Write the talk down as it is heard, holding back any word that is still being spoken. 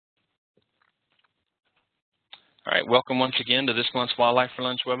All right, welcome once again to this month's Wildlife for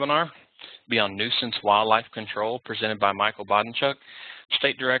Lunch webinar. Be on nuisance wildlife control, presented by Michael Bodenchuk,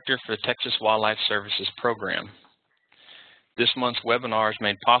 State Director for the Texas Wildlife Services Program. This month's webinar is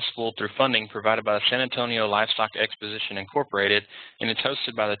made possible through funding provided by the San Antonio Livestock Exposition Incorporated, and it's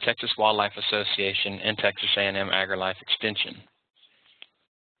hosted by the Texas Wildlife Association and Texas A&M AgriLife Extension.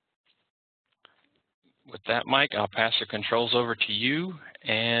 With that, Mike, I'll pass the controls over to you,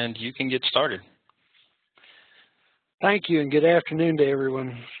 and you can get started. Thank you, and good afternoon to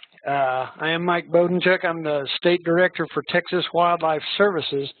everyone. I am Mike Bodenchuk. I'm the State Director for Texas Wildlife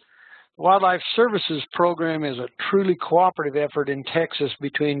Services. The Wildlife Services Program is a truly cooperative effort in Texas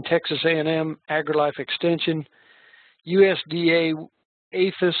between Texas A&M AgriLife Extension, USDA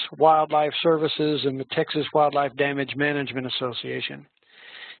APHIS Wildlife Services, and the Texas Wildlife Damage Management Association.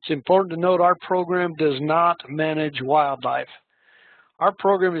 It's important to note our program does not manage wildlife. Our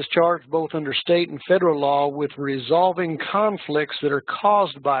program is charged both under state and federal law with resolving conflicts that are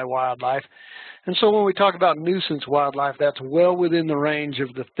caused by wildlife. And so when we talk about nuisance wildlife, that's well within the range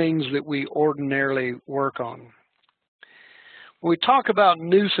of the things that we ordinarily work on. When we talk about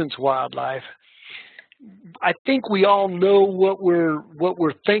nuisance wildlife, I think we all know what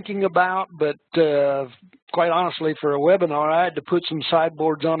we're thinking about, but quite honestly, for a webinar, I had to put some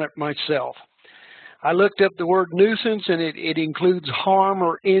sideboards on it myself. I looked up the word nuisance, and it includes harm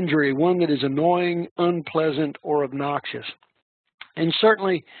or injury, one that is annoying, unpleasant, or obnoxious. And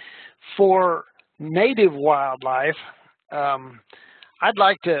certainly for native wildlife, I'd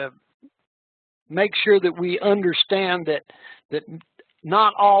like to make sure that we understand that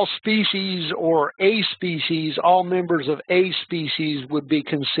not all species or a species, all members of a species would be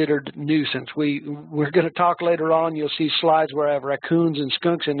considered nuisance. We're going to talk later on, you'll see slides where I have raccoons and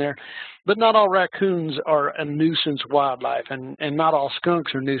skunks in there, but not all raccoons are a nuisance wildlife, and not all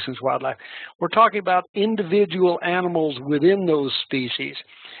skunks are nuisance wildlife. We're talking about individual animals within those species.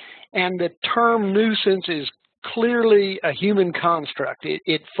 And the term nuisance is clearly a human construct.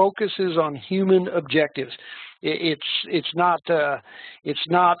 It focuses on human objectives. It's not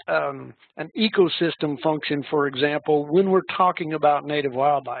an ecosystem function, for example, when we're talking about native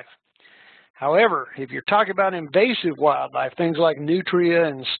wildlife. However, if you're talking about invasive wildlife, things like nutria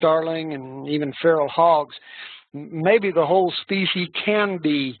and starling and even feral hogs, maybe the whole species can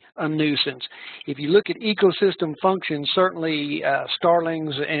be a nuisance. If you look at ecosystem functions, certainly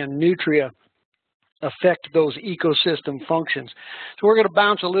starlings and nutria affect those ecosystem functions. So we're going to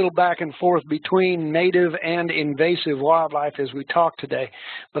bounce a little back and forth between native and invasive wildlife as we talk today.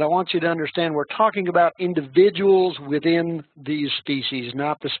 But I want you to understand we're talking about individuals within these species,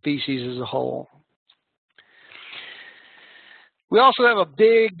 not the species as a whole. We also have a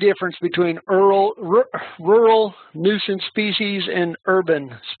big difference between rural nuisance species and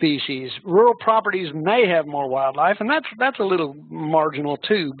urban species. Rural properties may have more wildlife, and that's a little marginal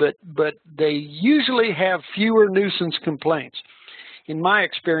too, but they usually have fewer nuisance complaints. In my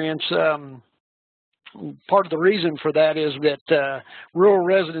experience, part of the reason for that is that rural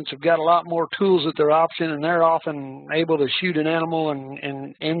residents have got a lot more tools at their option, and they're often able to shoot an animal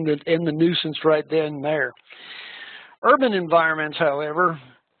and end the nuisance right then and there. Urban environments, however,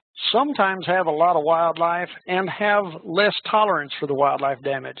 sometimes have a lot of wildlife and have less tolerance for the wildlife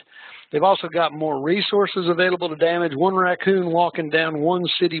damage. They've also got more resources available to damage. One raccoon walking down one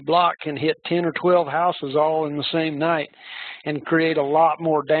city block can hit 10 or 12 houses all in the same night and create a lot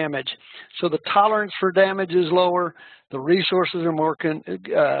more damage. So the tolerance for damage is lower, the resources are more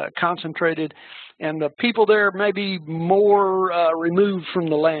concentrated, and the people there may be more removed from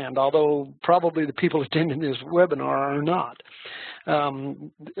the land, although probably the people attending this webinar are not.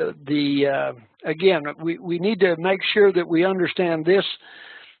 Again, we need to make sure that we understand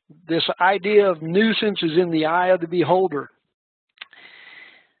this idea of nuisance is in the eye of the beholder.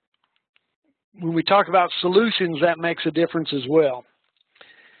 When we talk about solutions, that makes a difference as well.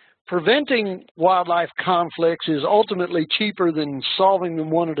 Preventing wildlife conflicts is ultimately cheaper than solving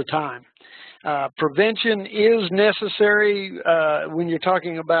them one at a time. Prevention is necessary when you're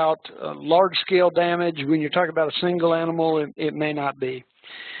talking about large-scale damage. When you're talking about a single animal, it may not be.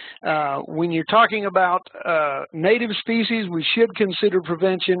 When you're talking about native species, we should consider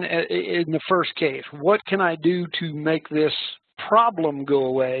prevention in the first case. What can I do to make this problem go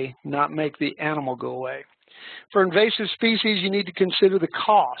away, not make the animal go away? For invasive species, you need to consider the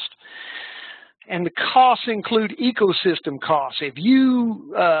cost. And the costs include ecosystem costs. If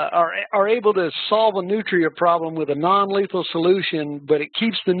you are able to solve a nutria problem with a non-lethal solution, but it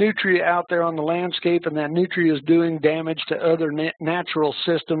keeps the nutria out there on the landscape and that nutria is doing damage to other natural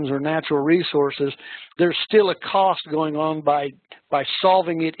systems or natural resources, there's still a cost going on by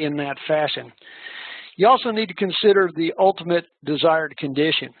solving it in that fashion. You also need to consider the ultimate desired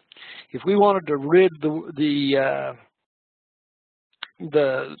condition. If we wanted to rid the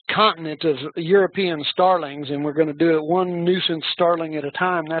continent of European starlings, and we're going to do it one nuisance starling at a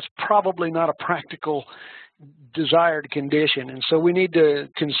time, that's probably not a practical desired condition. And so we need to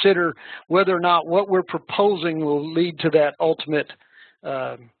consider whether or not what we're proposing will lead to that ultimate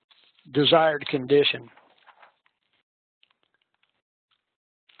desired condition.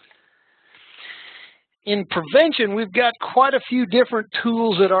 In prevention, we've got quite a few different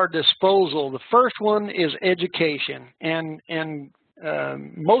tools at our disposal. The first one is education, and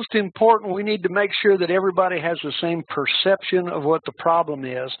most important, we need to make sure that everybody has the same perception of what the problem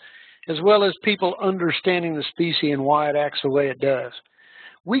is, as well as people understanding the species and why it acts the way it does.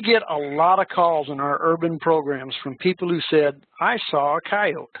 We get a lot of calls in our urban programs from people who said, I saw a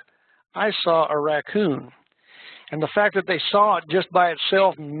coyote, I saw a raccoon. And the fact that they saw it just by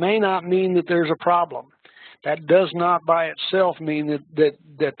itself may not mean that there's a problem. That does not by itself mean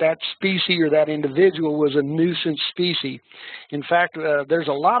that species or that individual was a nuisance species. In fact, there's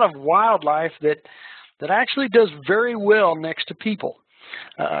a lot of wildlife that actually does very well next to people.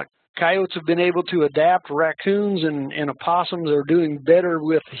 Coyotes have been able to adapt. Raccoons and opossums are doing better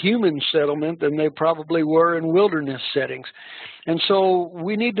with human settlement than they probably were in wilderness settings. And so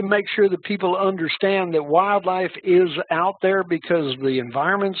we need to make sure that people understand that wildlife is out there because the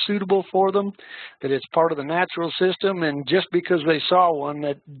environment's suitable for them, that it's part of the natural system, and just because they saw one,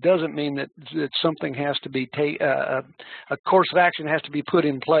 that doesn't mean that something has to be a course of action has to be put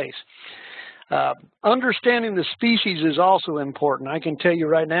in place. Understanding the species is also important. I can tell you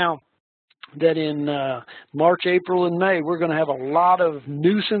right now that in March, April, and May, we're going to have a lot of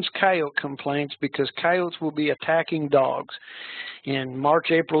nuisance coyote complaints because coyotes will be attacking dogs. In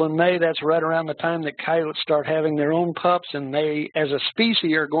March, April, and May, that's right around the time that coyotes start having their own pups, and they, as a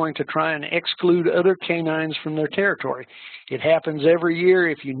species, are going to try and exclude other canines from their territory. It happens every year.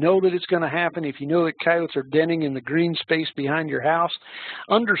 If you know that it's going to happen, if you know that coyotes are denning in the green space behind your house,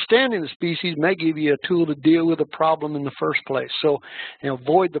 understanding the species may give you a tool to deal with a problem in the first place. So,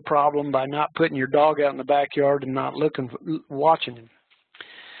 avoid the problem by not putting your dog out in the backyard and not watching him.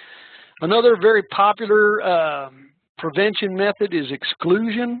 Another very popular prevention method is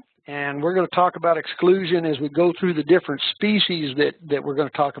exclusion, and we're going to talk about exclusion as we go through the different species that we're going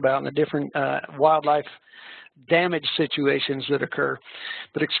to talk about and the different wildlife damage situations that occur.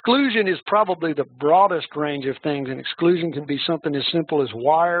 But exclusion is probably the broadest range of things, and exclusion can be something as simple as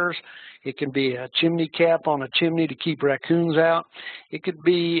wires. It can be a chimney cap on a chimney to keep raccoons out. It could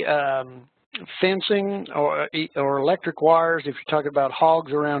be fencing or electric wires if you're talking about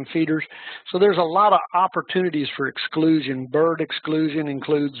hogs around feeders. So there's a lot of opportunities for exclusion. Bird exclusion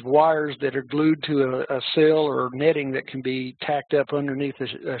includes wires that are glued to a sill or netting that can be tacked up underneath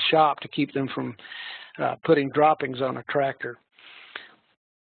a shop to keep them from putting droppings on a tractor.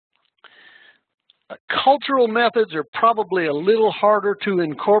 Cultural methods are probably a little harder to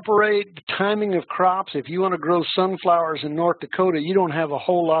incorporate. The timing of crops, if you want to grow sunflowers in North Dakota, you don't have a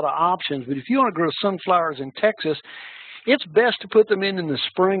whole lot of options. But if you want to grow sunflowers in Texas, it's best to put them in the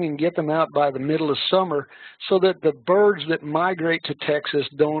spring and get them out by the middle of summer so that the birds that migrate to Texas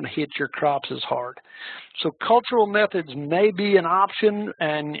don't hit your crops as hard. So cultural methods may be an option,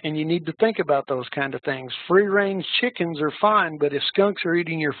 and you need to think about those kind of things. Free-range chickens are fine, but if skunks are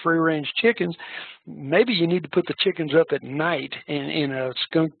eating your free-range chickens, maybe you need to put the chickens up at night in a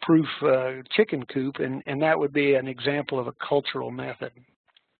skunk-proof chicken coop, and that would be an example of a cultural method.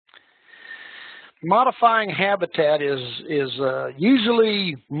 Modifying habitat is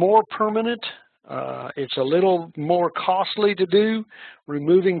usually more permanent. It's a little more costly to do.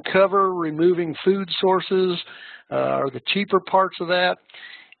 Removing cover, removing food sources are the cheaper parts of that.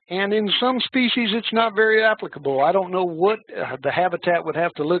 And in some species, it's not very applicable. I don't know what the habitat would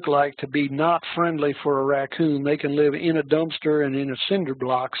have to look like to be not friendly for a raccoon. They can live in a dumpster and in a cinder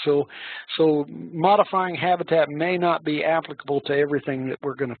block. So modifying habitat may not be applicable to everything that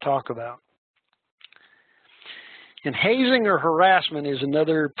we're going to talk about. And hazing or harassment is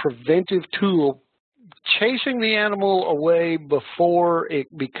another preventive tool, chasing the animal away before it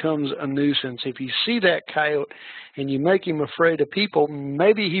becomes a nuisance. If you see that coyote and you make him afraid of people,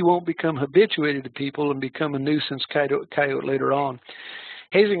 maybe he won't become habituated to people and become a nuisance coyote later on.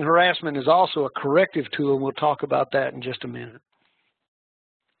 Hazing harassment is also a corrective tool, and we'll talk about that in just a minute.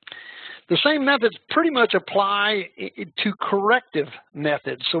 The same methods pretty much apply to corrective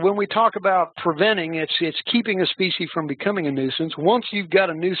methods. So when we talk about preventing, it's keeping a species from becoming a nuisance. Once you've got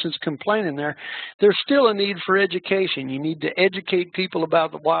a nuisance complaint in there, there's still a need for education. You need to educate people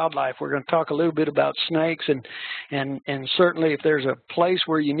about the wildlife. We're going to talk a little bit about snakes, and certainly if there's a place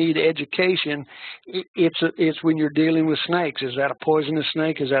where you need education, it's when you're dealing with snakes. Is that a poisonous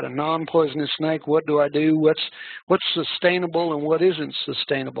snake? Is that a non-poisonous snake? What do I do? What's sustainable and what isn't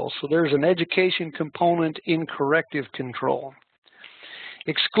sustainable? So there's an education component in corrective control.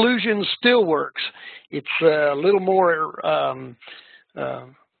 Exclusion still works. It's a little more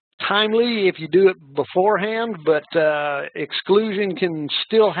timely if you do it beforehand, but exclusion can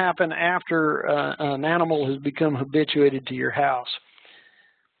still happen after an animal has become habituated to your house.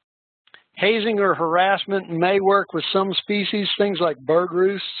 Hazing or harassment may work with some species. Things like bird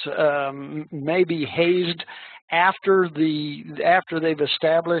roosts may be hazed after they've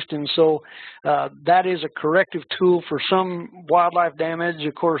established, and so that is a corrective tool for some wildlife damage.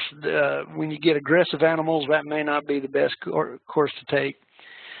 Of course, when you get aggressive animals, that may not be the best course to take.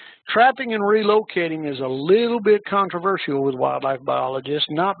 Trapping and relocating is a little bit controversial with wildlife biologists,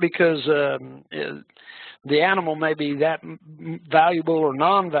 not because the animal may be that valuable or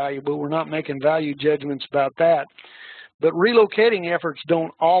non-valuable. We're not making value judgments about that. But relocating efforts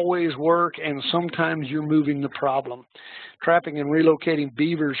don't always work, and sometimes you're moving the problem. Trapping and relocating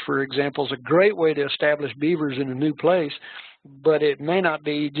beavers, for example, is a great way to establish beavers in a new place, but it may not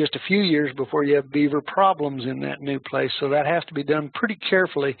be just a few years before you have beaver problems in that new place, so that has to be done pretty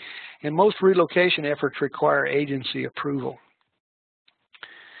carefully, and most relocation efforts require agency approval.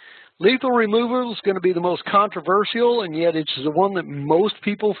 Lethal removal is going to be the most controversial, and yet it's the one that most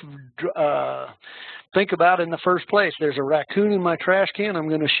people think about in the first place. There's a raccoon in my trash can, I'm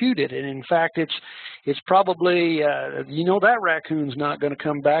going to shoot it. And in fact, it's probably, you know that raccoon's not going to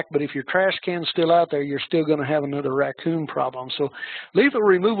come back, but if your trash can's still out there, you're still going to have another raccoon problem. So lethal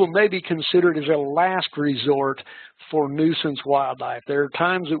removal may be considered as a last resort for nuisance wildlife. There are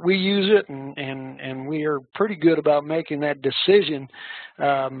times that we use it, and we are pretty good about making that decision,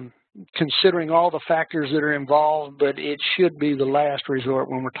 considering all the factors that are involved, but it should be the last resort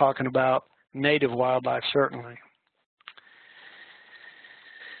when we're talking about native wildlife, certainly.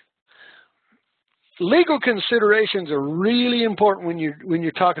 Legal considerations are really important when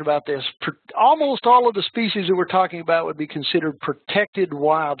you're talking about this. Almost all of the species that we're talking about would be considered protected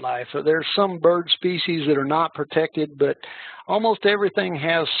wildlife. There's some bird species that are not protected, but almost everything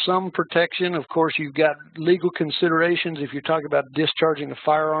has some protection. Of course, you've got legal considerations if you're talking about discharging a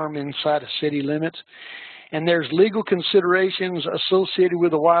firearm inside of city limits. And there's legal considerations associated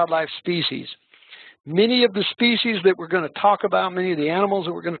with the wildlife species. Many of the species that we're going to talk about, many of the animals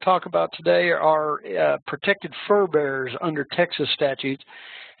that we're going to talk about today are protected fur bearers under Texas statutes.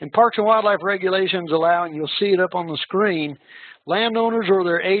 And Parks and Wildlife regulations allow, and you'll see it up on the screen, landowners or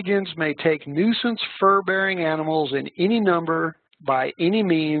their agents may take nuisance fur-bearing animals in any number by any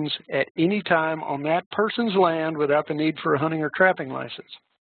means at any time on that person's land without the need for a hunting or trapping license.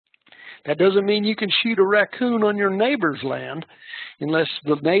 That doesn't mean you can shoot a raccoon on your neighbor's land unless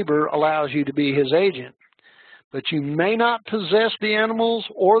the neighbor allows you to be his agent. But you may not possess the animals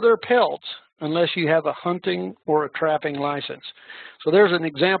or their pelts unless you have a hunting or a trapping license. So there's an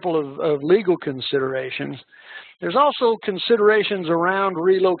example of legal considerations. There's also considerations around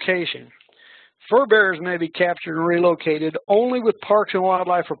relocation. Fur bearers may be captured and relocated only with Parks and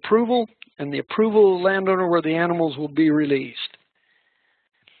Wildlife approval and the approval of the landowner where the animals will be released.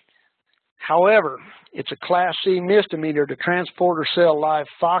 However, it's a Class C misdemeanor to transport or sell live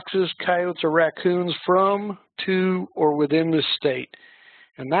foxes, coyotes, or raccoons from, to, or within the state.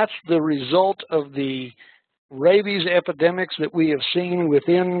 And that's the result of the rabies epidemics that we have seen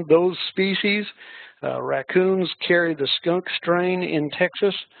within those species. Raccoons carry the skunk strain in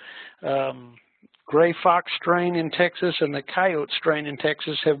Texas, gray fox strain in Texas, and the coyote strain in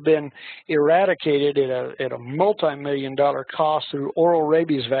Texas have been eradicated at a multi-million-dollar cost through oral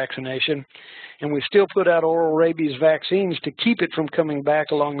rabies vaccination. And we still put out oral rabies vaccines to keep it from coming back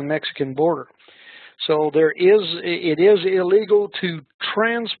along the Mexican border. So it is illegal to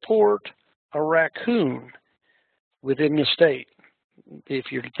transport a raccoon within the state.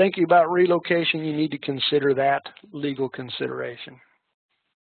 If you're thinking about relocation, you need to consider that legal consideration.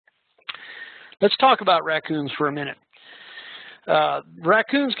 Let's talk about raccoons for a minute.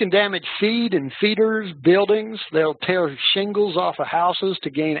 Raccoons can damage feed and feeders, buildings. They'll tear shingles off of houses to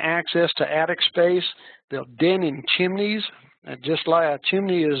gain access to attic space. They'll den in chimneys. Just like a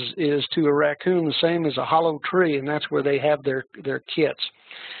chimney is to a raccoon the same as a hollow tree, and that's where they have their kits.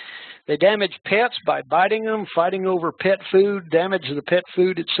 They damage pets by biting them, fighting over pet food, damage the pet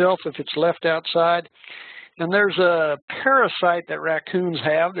food itself if it's left outside. And there's a parasite that raccoons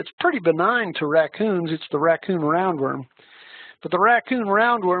have that's pretty benign to raccoons. It's the raccoon roundworm. But the raccoon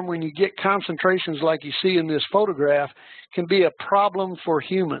roundworm, when you get concentrations like you see in this photograph, can be a problem for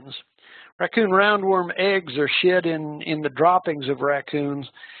humans. Raccoon roundworm eggs are shed in the droppings of raccoons,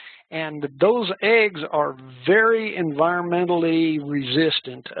 and those eggs are very environmentally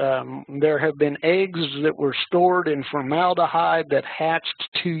resistant. There have been eggs that were stored in formaldehyde that hatched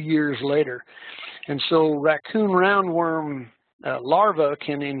 2 years later. And so raccoon roundworm larvae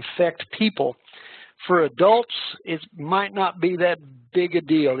can infect people. For adults, it might not be that big a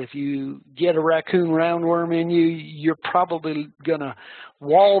deal. If you get a raccoon roundworm in you, you're probably going to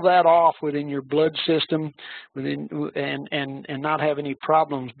wall that off within your blood system and not have any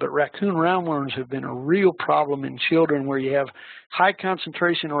problems. But raccoon roundworms have been a real problem in children where you have high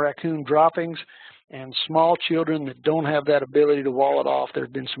concentration of raccoon droppings and small children that don't have that ability to wall it off. There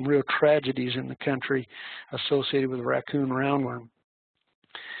have been some real tragedies in the country associated with raccoon roundworm.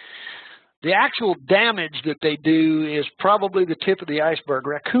 The actual damage that they do is probably the tip of the iceberg.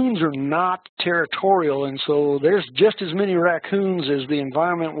 Raccoons are not territorial, and so there's just as many raccoons as the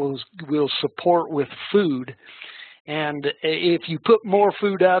environment will support with food. And if you put more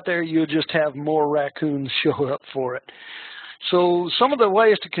food out there, you'll just have more raccoons show up for it. So some of the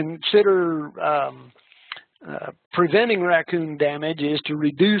ways to consider preventing raccoon damage is to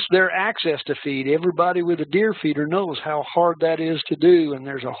reduce their access to feed. Everybody with a deer feeder knows how hard that is to do, and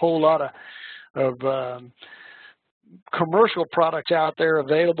there's a whole lot of commercial products out there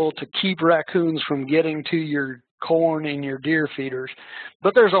available to keep raccoons from getting to your corn in your deer feeders.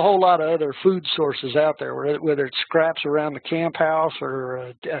 But there's a whole lot of other food sources out there, whether it's scraps around the camp house or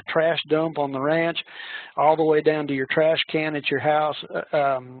a trash dump on the ranch, all the way down to your trash can at your house.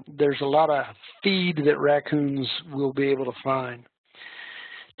 There's a lot of feed that raccoons will be able to find.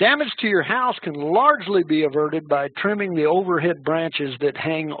 Damage to your house can largely be averted by trimming the overhead branches that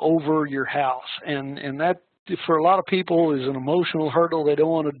hang over your house, and that, for a lot of people, is an emotional hurdle. They don't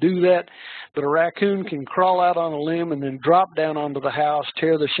want to do that, but a raccoon can crawl out on a limb and then drop down onto the house,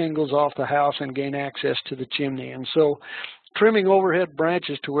 tear the shingles off the house, and gain access to the chimney. And so trimming overhead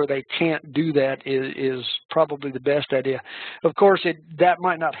branches to where they can't do that is probably the best idea. Of course, that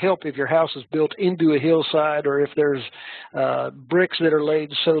might not help if your house is built into a hillside, or if there's bricks that are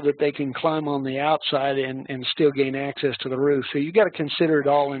laid so that they can climb on the outside and still gain access to the roof. So you've got to consider it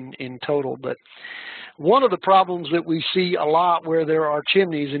all in total. But one of the problems that we see a lot where there are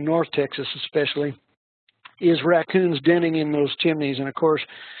chimneys, in North Texas especially, is raccoons denning in those chimneys. And of course,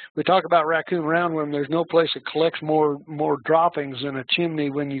 we talk about raccoon roundworm. There's no place that collects more droppings than a chimney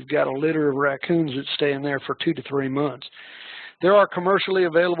when you've got a litter of raccoons that stay in there for 2 to 3 months. There are commercially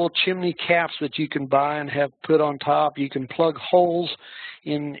available chimney caps that you can buy and have put on top. You can plug holes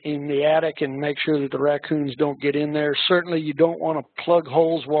in the attic and make sure that the raccoons don't get in there. Certainly you don't want to plug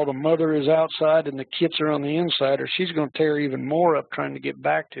holes while the mother is outside and the kits are on the inside, or she's going to tear even more up trying to get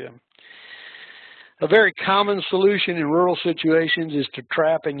back to them. A very common solution in rural situations is to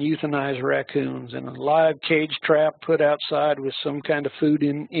trap and euthanize raccoons. And a live cage trap put outside with some kind of food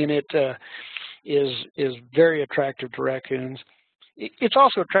in it is very attractive to raccoons. It's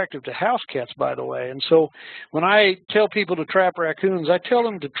also attractive to house cats, by the way. And so when I tell people to trap raccoons, I tell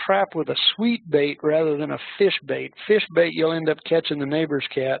them to trap with a sweet bait rather than a fish bait. Fish bait, you'll end up catching the neighbor's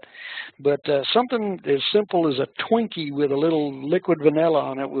cat. But something as simple as a Twinkie with a little liquid vanilla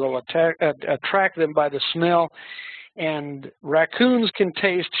on it will attract them by the smell. And raccoons can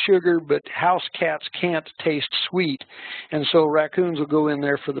taste sugar, but house cats can't taste sweet. And so raccoons will go in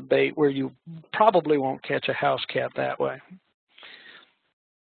there for the bait, where you probably won't catch a house cat that way.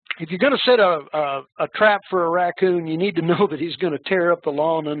 If you're going to set a trap for a raccoon, you need to know that he's going to tear up the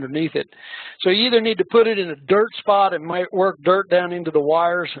lawn underneath it. So you either need to put it in a dirt spot and might work dirt down into the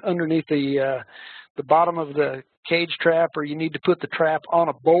wires underneath the bottom of the cage trap, or you need to put the trap on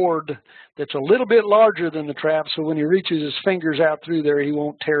a board that's a little bit larger than the trap, so when he reaches his fingers out through there, he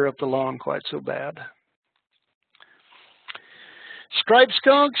won't tear up the lawn quite so bad. Striped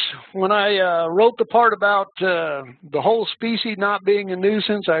skunks, when I wrote the part about the whole species not being a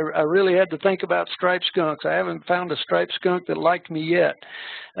nuisance, I really had to think about striped skunks. I haven't found a striped skunk that liked me yet.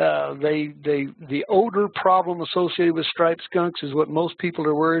 The odor problem associated with striped skunks is what most people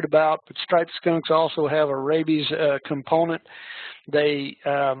are worried about, but striped skunks also have a rabies component. They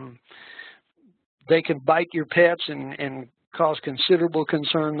can bite your pets and cause considerable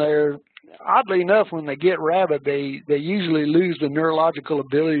concern there. oddly enough, when they get rabid, they usually lose the neurological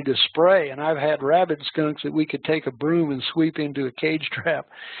ability to spray. And I've had rabid skunks that we could take a broom and sweep into a cage trap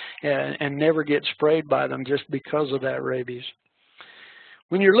and never get sprayed by them just because of that rabies.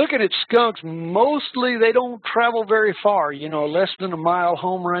 When you're looking at skunks, mostly they don't travel very far, less than a mile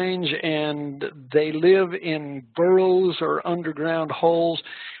home range, and they live in burrows or underground holes.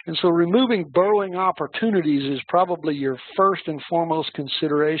 And so removing burrowing opportunities is probably your first and foremost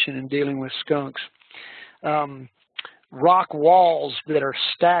consideration in dealing with skunks. Rock walls that are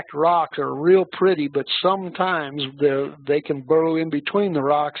stacked rocks are real pretty, but sometimes they can burrow in between the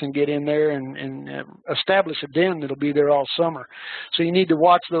rocks and get in there and establish a den that'll be there all summer. So you need to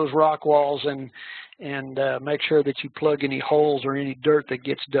watch those rock walls and make sure that you plug any holes or any dirt that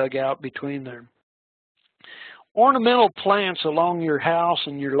gets dug out between there. Ornamental plants along your house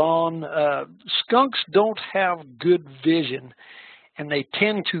and your lawn, skunks don't have good vision, and they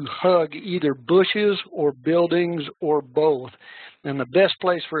tend to hug either bushes or buildings or both. And the best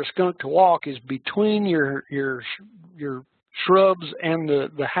place for a skunk to walk is between your shrubs and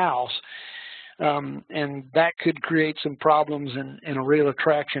the house. And that could create some problems and a real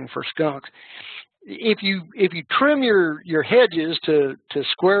attraction for skunks. If you trim your hedges to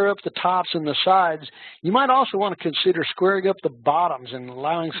square up the tops and the sides, you might also want to consider squaring up the bottoms and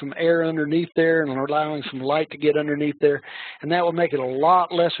allowing some air underneath there and allowing some light to get underneath there, and that will make it a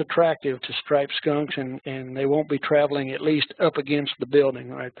lot less attractive to striped skunks, and they won't be traveling at least up against the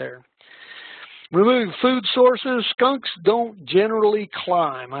building right there. Removing food sources, skunks don't generally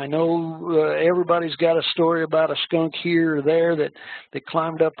climb. I know everybody's got a story about a skunk here or there that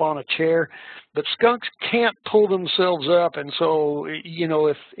climbed up on a chair, but skunks can't pull themselves up. And so,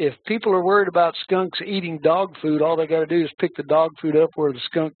 if people are worried about skunks eating dog food, all they got to do is pick the dog food up where the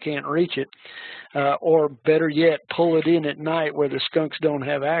skunk can't reach it, or better yet, pull it in at night where the skunks don't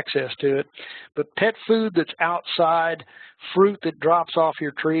have access to it. But pet food that's outside, fruit that drops off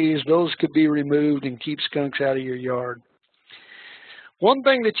your trees, those could be removed and keep skunks out of your yard. One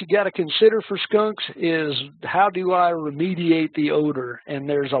thing that you got to consider for skunks is, how do I remediate the odor? And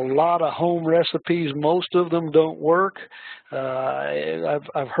there's a lot of home recipes. Most of them don't work.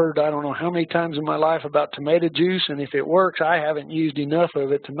 I've heard I don't know how many times in my life about tomato juice, and if it works, I haven't used enough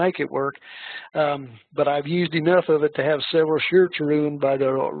of it to make it work. But I've used enough of it to have several shirts ruined by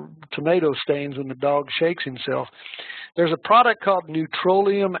the tomato stains when the dog shakes himself. There's a product called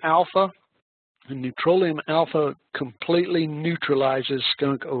Neutrolium Alpha. And Neutrolium Alpha completely neutralizes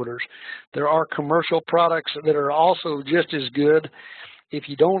skunk odors. There are commercial products that are also just as good. If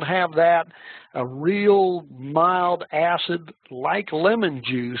you don't have that, a real mild acid like lemon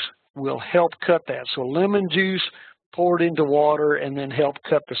juice will help cut that. So lemon juice poured into water and then help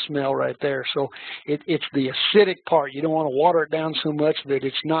cut the smell right there. So it's the acidic part. You don't want to water it down so much that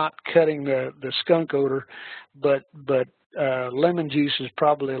it's not cutting the skunk odor, but lemon juice is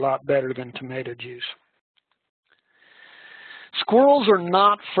probably a lot better than tomato juice. Squirrels are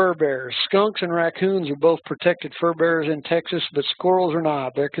not fur bearers. Skunks and raccoons are both protected fur bearers in Texas, but squirrels are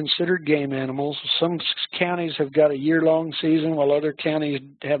not. They're considered game animals. Some counties have got a year-long season, while other counties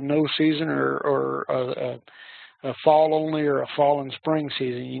have no season or a fall only or a fall and spring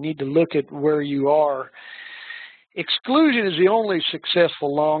season. You need to look at where you are. Exclusion is the only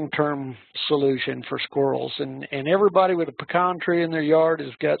successful long-term solution for squirrels, and everybody with a pecan tree in their yard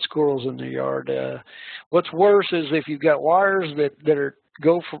has got squirrels in their yard. What's worse is if you've got wires that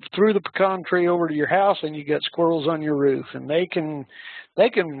go through the pecan tree over to your house, and you got squirrels on your roof, and they can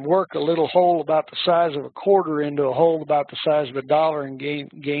work a little hole about the size of a quarter into a hole about the size of $1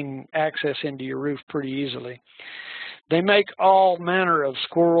 and gain access into your roof pretty easily. They make all manner of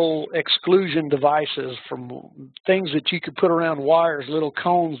squirrel exclusion devices, from things that you could put around wires, little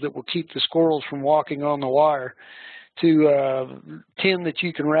cones that will keep the squirrels from walking on the wire, to tin that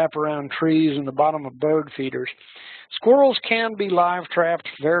you can wrap around trees and the bottom of bird feeders. Squirrels can be live trapped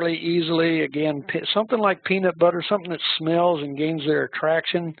fairly easily. Again, something like peanut butter, something that smells and gains their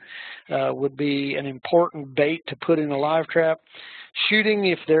attraction, would be an important bait to put in a live trap. Shooting,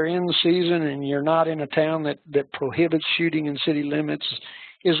 if they're in season and you're not in a town that prohibits shooting in city limits,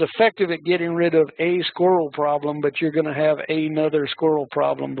 is effective at getting rid of a squirrel problem, but you're going to have another squirrel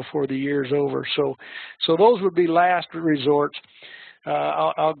problem before the year's over. So those would be last resorts.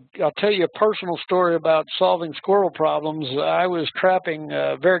 I'll tell you a personal story about solving squirrel problems. I was trapping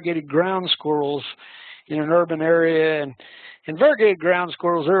variegated ground squirrels in an urban area, and variegated ground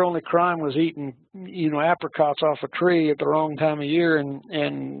squirrels, their only crime was eating, apricots off a tree at the wrong time of year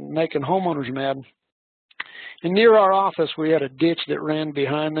and making homeowners mad. And near our office, we had a ditch that ran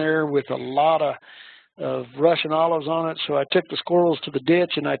behind there with a lot of Russian olives on it. So I took the squirrels to the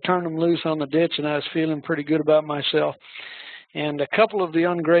ditch and I turned them loose on the ditch, and I was feeling pretty good about myself. And a couple of the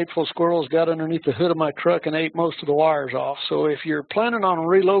ungrateful squirrels got underneath the hood of my truck and ate most of the wires off. So if you're planning on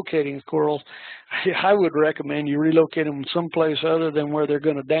relocating squirrels, I would recommend you relocate them someplace other than where they're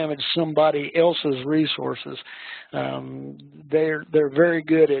going to damage somebody else's resources. They're very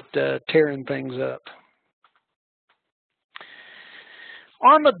good at tearing things up.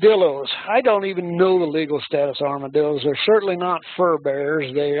 Armadillos. I don't even know the legal status of armadillos. They're certainly not fur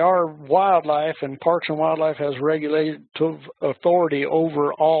bearers. They are wildlife, and Parks and Wildlife has regulated authority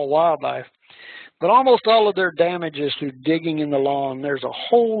over all wildlife. But almost all of their damage is through digging in the lawn. There's a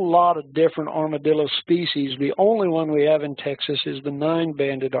whole lot of different armadillo species. The only one we have in Texas is the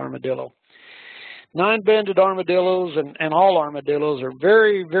 9-banded armadillo. 9-banded armadillos and all armadillos are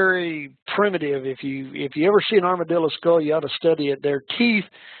very, very primitive. If you ever see an armadillo skull, you ought to study it. Their teeth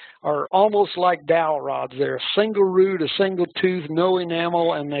are almost like dowel rods. They're a single root, a single tooth, no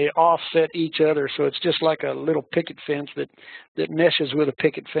enamel, and they offset each other. So it's just like a little picket fence that meshes with a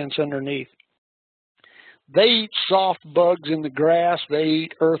picket fence underneath. They eat soft bugs in the grass. They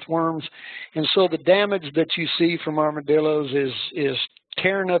eat earthworms. And so the damage that you see from armadillos is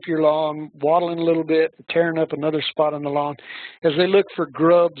tearing up your lawn, waddling a little bit, tearing up another spot on the lawn as they look for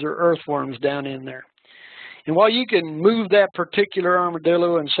grubs or earthworms down in there. And while you can move that particular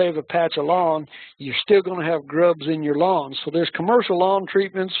armadillo and save a patch of lawn, you're still going to have grubs in your lawn. So there's commercial lawn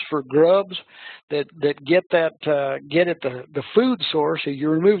treatments for grubs that get at the food source. If you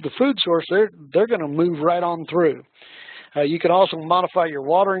remove the food source, they're going to move right on through. You can also modify your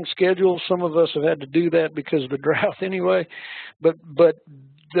watering schedule. Some of us have had to do that because of the drought anyway. But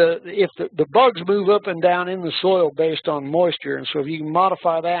if the bugs move up and down in the soil based on moisture, and so if you can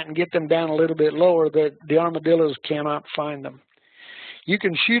modify that and get them down a little bit lower, the armadillos cannot find them. You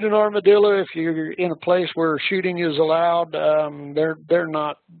can shoot an armadillo if you're in a place where shooting is allowed. They're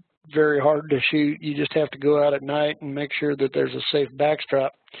not very hard to shoot. You just have to go out at night and make sure that there's a safe backstrap.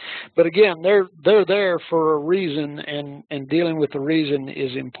 But again, they're there for a reason, and dealing with the reason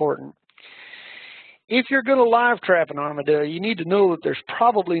is important. If you're going to live trap an armadillo, you need to know that there's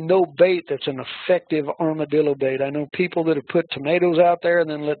probably no bait that's an effective armadillo bait. I know people that have put tomatoes out there and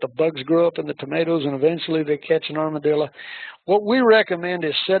then let the bugs grow up in the tomatoes, and eventually they catch an armadillo. What we recommend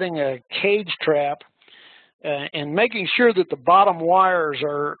is setting a cage trap and making sure that the bottom wires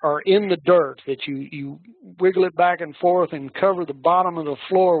are in the dirt, that you wiggle it back and forth and cover the bottom of the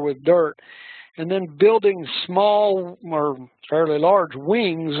floor with dirt, and then building small or fairly large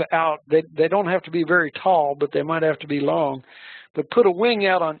wings out. They don't have to be very tall, but they might have to be long. But put a wing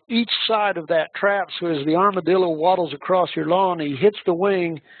out on each side of that trap so as the armadillo waddles across your lawn, he hits the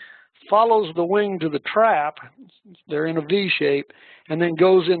wing, follows the wing to the trap, they're in a V shape, and then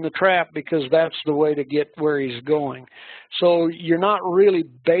goes in the trap because that's the way to get where he's going. So you're not really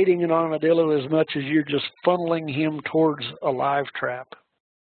baiting an armadillo as much as you're just funneling him towards a live trap.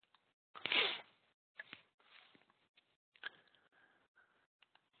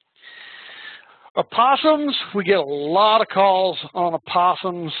 Opossums, we get a lot of calls on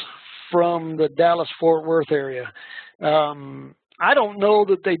opossums from the Dallas-Fort Worth area. I don't know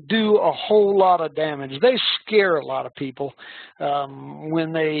that they do a whole lot of damage. They scare a lot of people.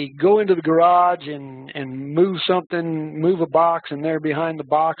 When they go into the garage and move something, move a box, and there behind the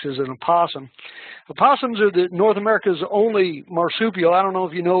box is an opossum. Opossums are North America's only marsupial. I don't know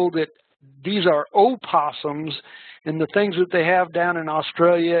if you know that these are opossums, and the things that they have down in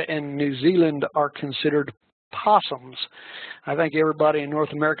Australia and New Zealand are considered possums. I think everybody in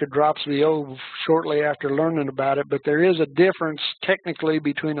North America drops the O shortly after learning about it, but there is a difference technically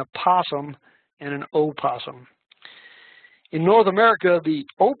between a possum and an opossum. In North America, the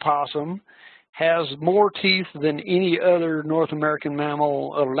opossum has more teeth than any other North American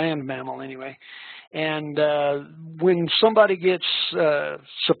mammal, or land mammal anyway. And when somebody gets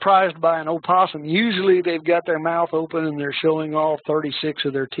surprised by an opossum, usually they've got their mouth open and they're showing all 36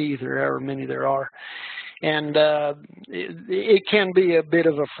 of their teeth, or however many there are. And it can be a bit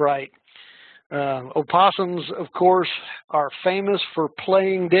of a fright. Opossums, of course, are famous for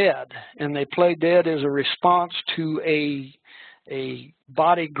playing dead, and they play dead as a response to a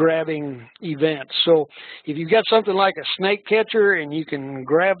body-grabbing event. So if you've got something like a snake catcher and you can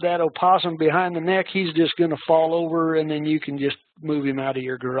grab that opossum behind the neck, he's just going to fall over, and then you can just move him out of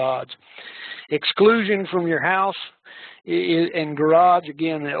your garage. Exclusion from your house and garage,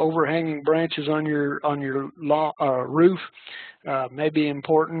 again, the overhanging branches on your roof may be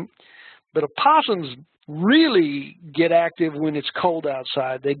important. But opossums really get active when it's cold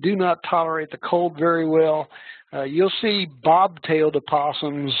outside. They do not tolerate the cold very well. You'll see bobtailed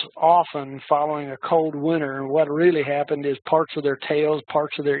opossums often following a cold winter. And what really happened is parts of their tails,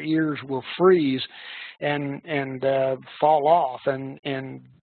 parts of their ears will freeze and fall off. And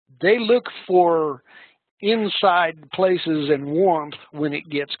they look for inside places and warmth when it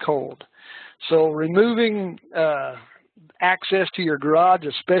gets cold. So removing access to your garage,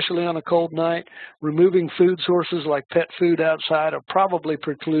 especially on a cold night, removing food sources like pet food outside will probably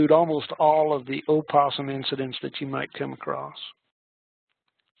preclude almost all of the opossum incidents that you might come across.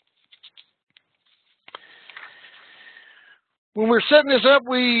 When we're setting this up,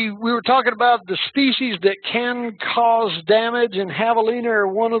 we were talking about the species that can cause damage, and javelina are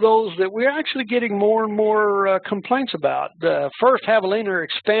one of those that we're actually getting more and more complaints about. First, javelina are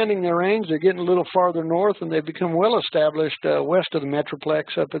expanding their range. They're getting a little farther north, and they've become well established west of the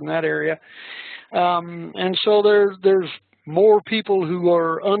Metroplex up in that area. And so there's more people who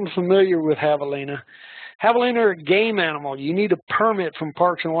are unfamiliar with javelina. Javelina are a game animal. You need a permit from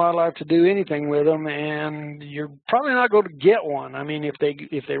Parks and Wildlife to do anything with them, and you're probably not going to get one. I mean, if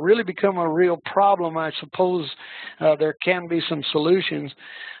they really become a real problem, I suppose there can be some solutions.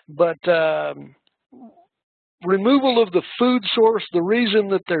 But removal of the food source, the reason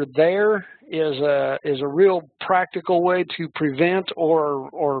that they're there is a real practical way to prevent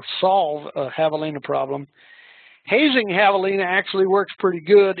or solve a javelina problem. Hazing javelina actually works pretty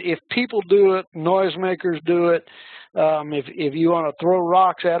good if people do it, noisemakers do it. If you want to throw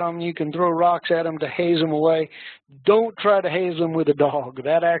rocks at them, you can throw rocks at them to haze them away. Don't try to haze them with a dog.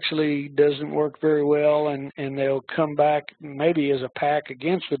 That actually doesn't work very well, and they'll come back maybe as a pack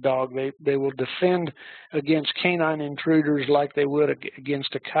against the dog. They will defend against canine intruders like they would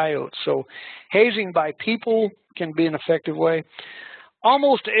against a coyote. So hazing by people can be an effective way.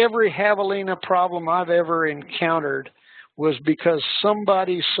 Almost every javelina problem I've ever encountered was because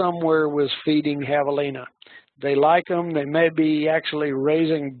somebody somewhere was feeding javelina. They like them. They may be actually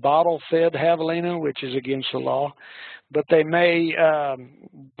raising bottle-fed javelina, which is against the law. But they may,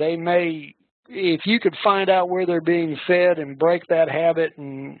 if you could find out where they're being fed and break that habit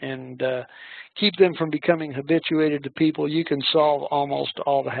and keep them from becoming habituated to people, you can solve almost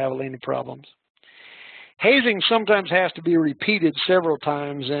all the javelina problems. Hazing sometimes has to be repeated several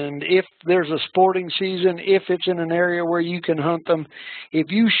times, and if there's a sporting season, if it's in an area where you can hunt them, if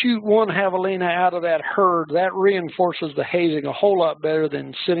you shoot one javelina out of that herd, that reinforces the hazing a whole lot better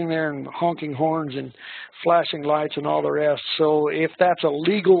than sitting there and honking horns and flashing lights and all the rest. So if that's a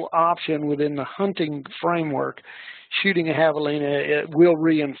legal option within the hunting framework, shooting a javelina, it will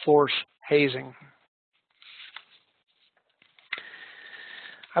reinforce hazing.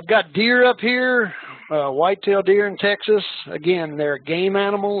 I've got deer up here, white-tailed deer in Texas. Again, they're a game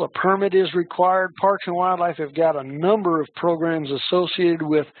animal. A permit is required. Parks and Wildlife have got a number of programs associated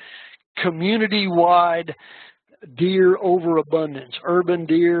with community-wide deer overabundance. Urban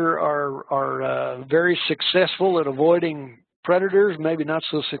deer are very successful at avoiding predators, maybe not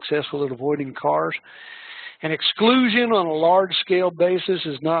so successful at avoiding cars. An exclusion on a large-scale basis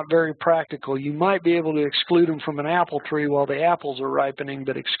is not very practical. You might be able to exclude them from an apple tree while the apples are ripening,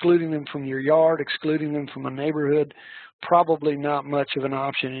 but excluding them from your yard, excluding them from a neighborhood, probably not much of an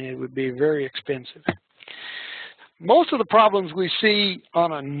option, and it would be very expensive. Most of the problems we see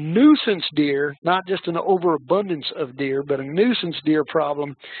on a nuisance deer, not just an overabundance of deer, but a nuisance deer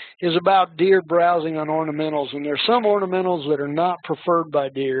problem, is about deer browsing on ornamentals. And there's some ornamentals that are not preferred by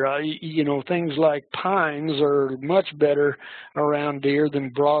deer. You know, things like pines are much better around deer than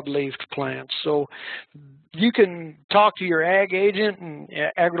broad-leafed plants. So you can talk to your ag agent and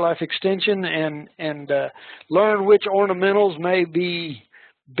AgriLife Extension and learn which ornamentals may be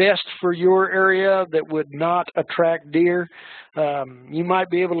best for your area that would not attract deer. You might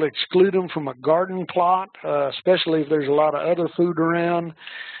be able to exclude them from a garden plot, especially if there's a lot of other food around.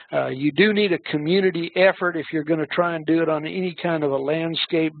 You do need a community effort if you're going to try and do it on any kind of a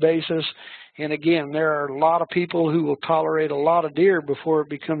landscape basis. And again, there are a lot of people who will tolerate a lot of deer before it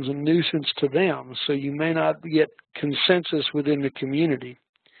becomes a nuisance to them. So you may not get consensus within the community.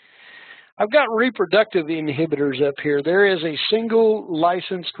 I've got reproductive inhibitors up here. There is a single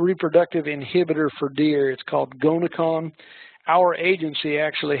licensed reproductive inhibitor for deer. It's called Gonacon. Our agency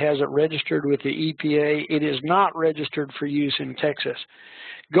actually has it registered with the EPA. It is not registered for use in Texas.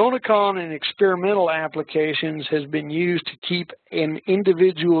 Gonacon in experimental applications has been used to keep an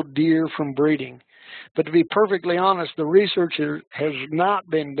individual deer from breeding. But to be perfectly honest, the research has not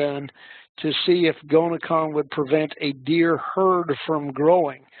been done to see if Gonacon would prevent a deer herd from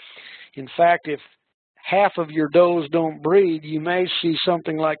growing. In fact, if half of your does don't breed, you may see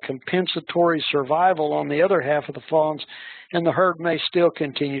something like compensatory survival on the other half of the fawns, and the herd may still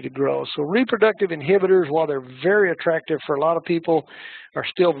continue to grow. So reproductive inhibitors, while they're very attractive for a lot of people, are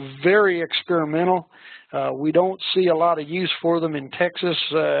still very experimental. We don't see a lot of use for them in Texas,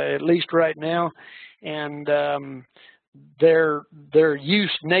 at least right now, and their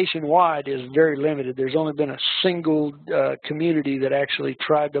use nationwide is very limited. There's only been a single community that actually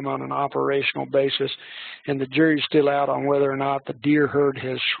tried them on an operational basis, and the jury's still out on whether or not the deer herd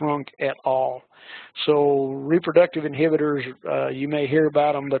has shrunk at all. So reproductive inhibitors, you may hear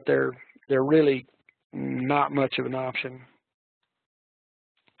about them, but they're really not much of an option.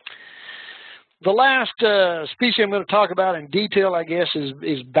 The last species I'm going to talk about in detail, I guess,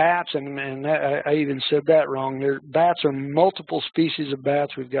 is bats, and I even said that wrong. Bats are multiple species of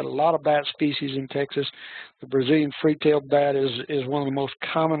bats. We've got a lot of bat species in Texas. The Brazilian free-tailed bat is one of the most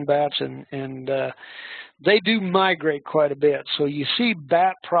common bats, and they do migrate quite a bit. So you see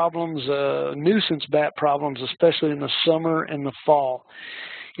bat problems, nuisance bat problems, especially in the summer and the fall.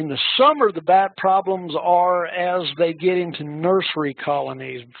 In the summer, the bat problems are as they get into nursery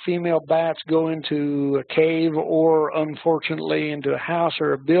colonies. Female bats go into a cave or, unfortunately, into a house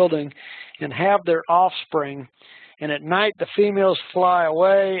or a building and have their offspring. And at night, the females fly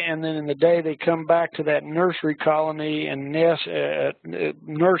away, and then in the day, they come back to that nursery colony and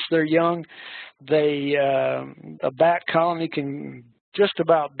nurse their young. A bat colony can just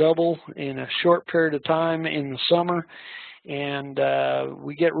about double in a short period of time in the summer. And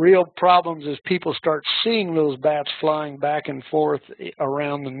we get real problems as people start seeing those bats flying back and forth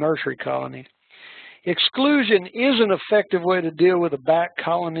around the nursery colony. Exclusion is an effective way to deal with a bat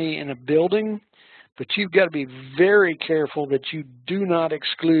colony in a building, but you've got to be very careful that you do not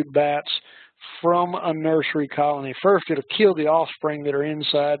exclude bats from a nursery colony. First, it'll kill the offspring that are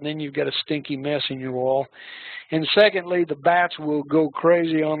inside, and then you've got a stinky mess in your wall. And secondly, the bats will go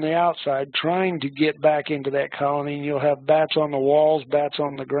crazy on the outside trying to get back into that colony, and you'll have bats on the walls, bats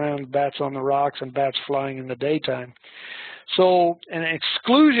on the ground, bats on the rocks, and bats flying in the daytime. So an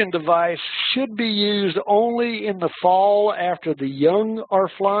exclusion device should be used only in the fall after the young are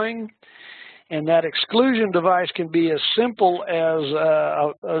flying. And that exclusion device can be as simple as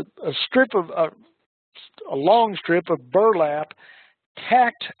a long strip of burlap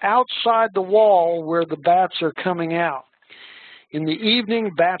tacked outside the wall where the bats are coming out. In the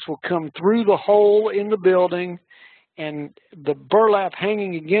evening, bats will come through the hole in the building, and the burlap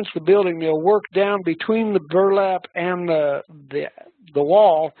hanging against the building, they'll work down between the burlap and the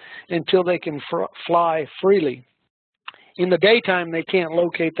wall until they can fly freely. In the daytime, they can't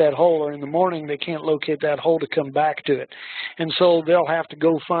locate that hole, or in the morning, they can't locate that hole to come back to it. And so they'll have to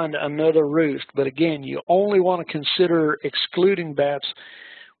go find another roost. But again, you only want to consider excluding bats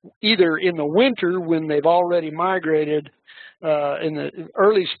either in the winter when they've already migrated, in the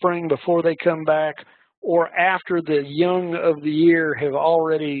early spring before they come back, or after the young of the year have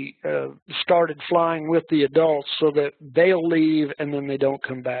already started flying with the adults so that they'll leave and then they don't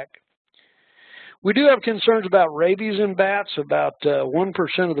come back. We do have concerns about rabies in bats. About 1%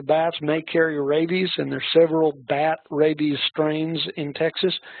 of the bats may carry rabies, and there's several bat rabies strains in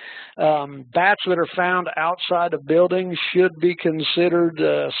Texas. Bats that are found outside of buildings should be considered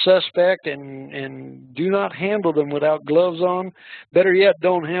suspect, and do not handle them without gloves on. Better yet,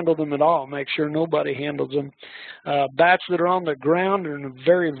 don't handle them at all. Make sure nobody handles them. Bats that are on the ground and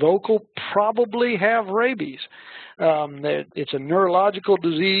very vocal probably have rabies. It's a neurological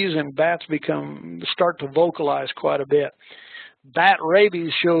disease, and bats start to vocalize quite a bit. Bat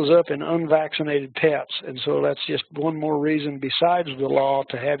rabies shows up in unvaccinated pets, and so that's just one more reason besides the law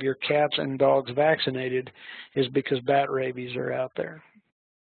to have your cats and dogs vaccinated, is because bat rabies are out there.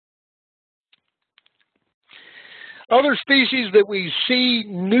 Other species that we see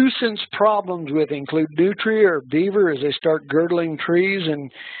nuisance problems with include nutria or beaver as they start girdling trees,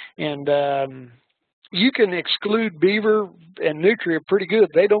 and you can exclude beaver and nutria pretty good.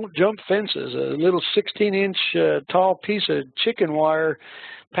 They don't jump fences. A little 16-inch tall piece of chicken wire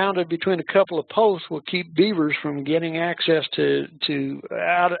pounded between a couple of posts will keep beavers from getting access to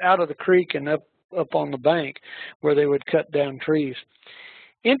out of the creek and up on the bank where they would cut down trees.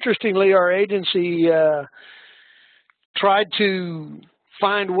 Interestingly, our agency tried to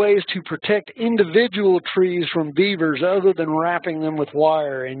find ways to protect individual trees from beavers other than wrapping them with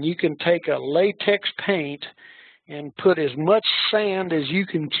wire. And you can take a latex paint and put as much sand as you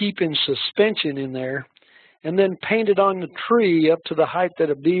can keep in suspension in there, and then paint it on the tree up to the height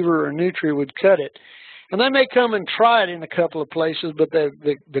that a beaver or nutria would cut it. And they may come and try it in a couple of places, but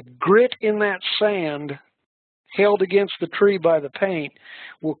the grit in that sand held against the tree by the paint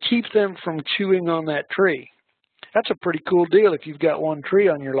will keep them from chewing on that tree. That's a pretty cool deal if you've got one tree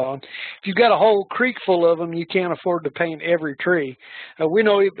on your lawn. If you've got a whole creek full of them, you can't afford to paint every tree. We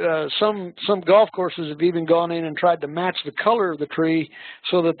know some golf courses have even gone in and tried to match the color of the tree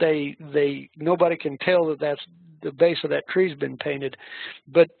so that nobody can tell that that's the base of that tree's been painted.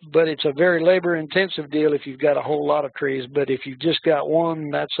 But it's a very labor-intensive deal if you've got a whole lot of trees. But if you've just got one,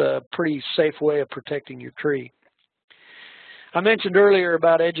 that's a pretty safe way of protecting your tree. I mentioned earlier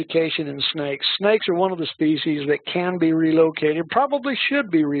about education in snakes. Snakes are one of the species that can be relocated, probably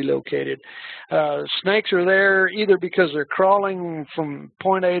should be relocated. Snakes are there either because they're crawling from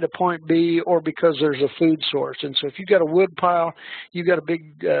point A to point B or because there's a food source. And so if you've got a wood pile, you've got a big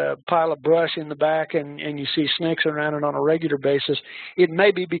pile of brush in the back and you see snakes around it on a regular basis, it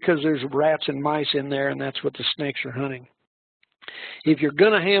may be because there's rats and mice in there and that's what the snakes are hunting. If you're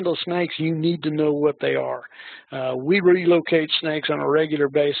going to handle snakes, you need to know what they are. We relocate snakes on a regular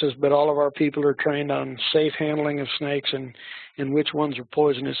basis, but all of our people are trained on safe handling of snakes and which ones are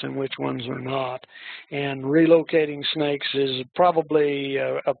poisonous and which ones are not. And relocating snakes is probably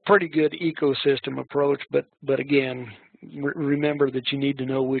a pretty good ecosystem approach, but again, remember that you need to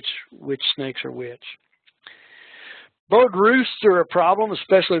know which snakes are which. Bird roosts are a problem,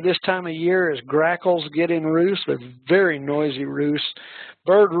 especially this time of year as grackles get in roosts. They're very noisy roosts.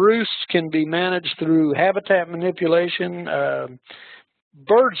 Bird roosts can be managed through habitat manipulation.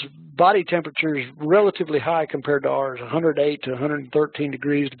 Birds' body temperature is relatively high compared to ours, 108 to 113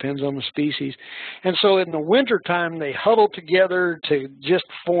 degrees, depends on the species. And so in the wintertime, they huddle together to just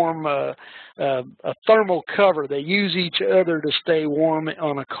form a thermal cover. They use each other to stay warm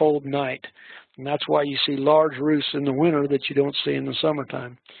on a cold night. And that's why you see large roosts in the winter that you don't see in the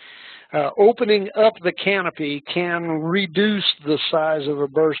summertime. Opening up the canopy can reduce the size of a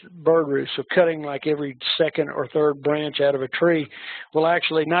bird roost. So cutting like every second or third branch out of a tree will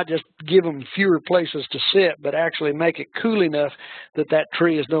actually not just give them fewer places to sit, but actually make it cool enough that that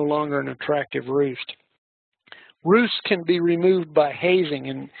tree is no longer an attractive roost. Roosts can be removed by hazing,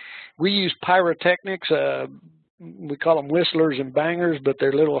 and we use pyrotechnics. We call them whistlers and bangers, but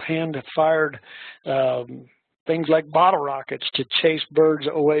they're little hand-fired things like bottle rockets to chase birds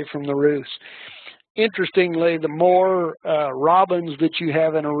away from the roost. Interestingly, the more robins that you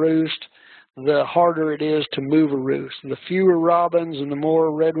have in a roost, the harder it is to move a roost. The fewer robins and the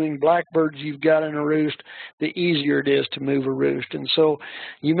more red-winged blackbirds you've got in a roost, the easier it is to move a roost. And so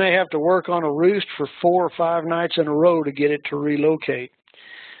you may have to work on a roost for 4 or 5 nights in a row to get it to relocate.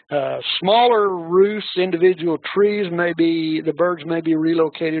 Smaller roosts, individual trees, the birds may be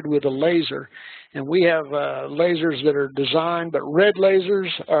relocated with a laser. And we have lasers that are designed, but red lasers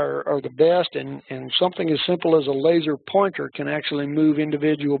are the best, and something as simple as a laser pointer can actually move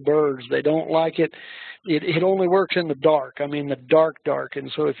individual birds. They don't like it. It only works in the dark. I mean, the dark.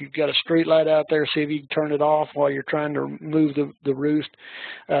 And so if you've got a street light out there, see if you can turn it off while you're trying to move the roost.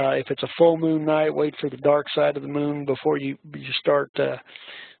 If it's a full moon night, wait for the dark side of the moon before you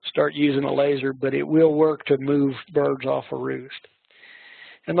start using a laser, but it will work to move birds off a roost.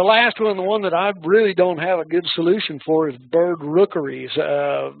 And the last one, the one that I really don't have a good solution for, is bird rookeries.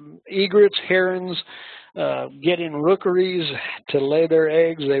 Egrets, herons get in rookeries to lay their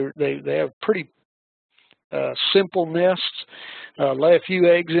eggs. They have pretty simple nests, lay a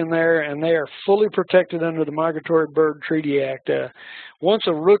few eggs in there, and they are fully protected under the Migratory Bird Treaty Act. Once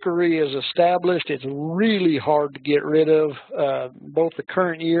a rookery is established, it's really hard to get rid of, both the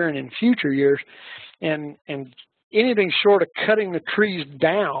current year and in future years. And anything short of cutting the trees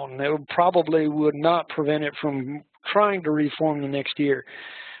down, that probably would not prevent it from trying to reform the next year.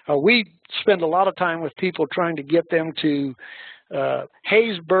 We spend a lot of time with people trying to get them to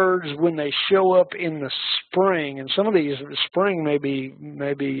haze birds when they show up in the spring, and some of these, spring may be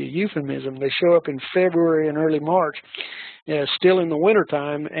a euphemism. They show up in February and early March, still in the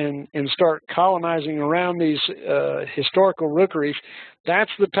wintertime, and start colonizing around these historical rookeries.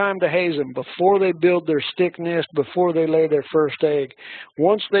 That's the time to haze them, before they build their stick nest, before they lay their first egg.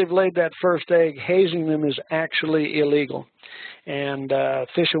 Once they've laid that first egg, hazing them is actually illegal. And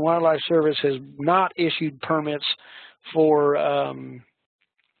Fish and Wildlife Service has not issued permits for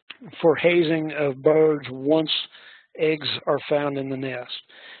hazing of birds once eggs are found in the nest.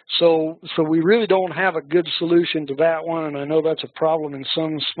 So we really don't have a good solution to that one, and I know that's a problem in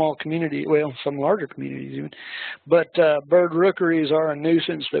some small community, well, some larger communities even. But bird rookeries are a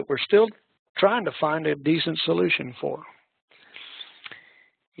nuisance that we're still trying to find a decent solution for.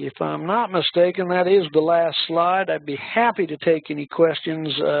 If I'm not mistaken, that is the last slide. I'd be happy to take any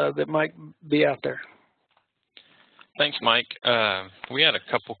questions that might be out there. Thanks, Mike. We had a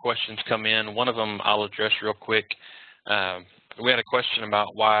couple questions come in. One of them I'll address real quick. We had a question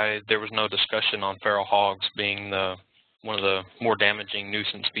about why there was no discussion on feral hogs being one of the more damaging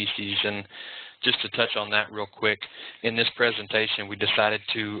nuisance species. And just to touch on that real quick, in this presentation we decided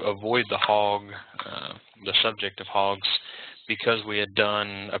to avoid the subject of hogs, because we had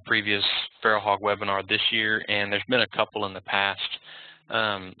done a previous feral hog webinar this year, and there's been a couple in the past.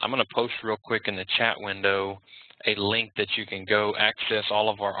 I'm going to post real quick in the chat window a link that you can go access all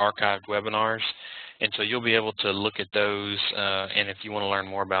of our archived webinars, and so you'll be able to look at those, and if you want to learn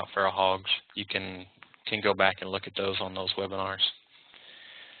more about feral hogs, you can go back and look at those on those webinars.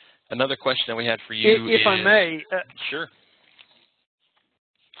 Another question that we had for you if I may. Sure.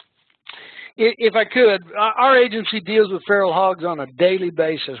 If I could, our agency deals with feral hogs on a daily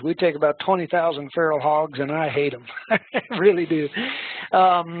basis. We take about 20,000 feral hogs, and I hate them. I really do.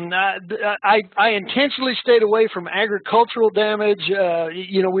 I intentionally stayed away from agricultural damage.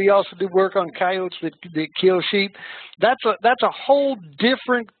 You know, we also do work on coyotes that kill sheep. That's a whole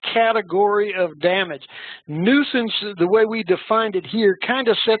different category of damage. Nuisance, the way we defined it here, kind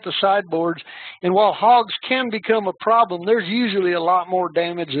of set the sideboards. And while hogs can become a problem, there's usually a lot more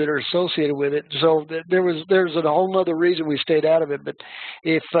damage that are associated with it. So there's a whole other reason we stayed out of it. But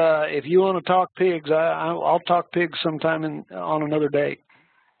if you want to talk pigs, I'll talk pigs sometime on another day.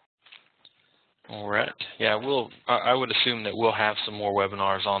 All right. Yeah, I would assume that we'll have some more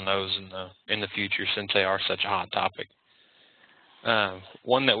webinars on those in the future, since they are such a hot topic.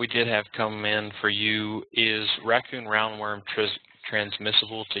 One that we did have come in for you is raccoon roundworm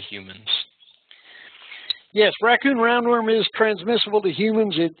transmissible to humans. Yes, raccoon roundworm is transmissible to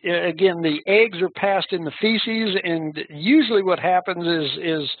humans. Again, the eggs are passed in the feces, and usually what happens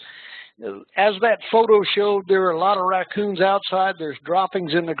is as that photo showed, there are a lot of raccoons outside. There's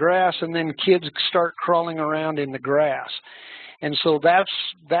droppings in the grass, and then kids start crawling around in the grass. And so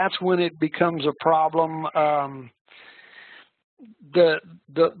that's when it becomes a problem. The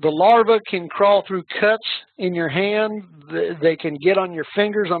larva can crawl through cuts in your hand. They can get on your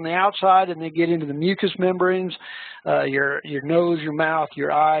fingers on the outside, and they get into the mucous membranes, your nose, your mouth,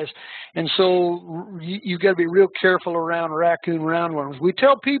 your eyes. And so you've got to be real careful around raccoon roundworms. We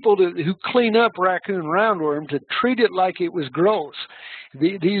tell people who clean up raccoon roundworm to treat it like it was gross.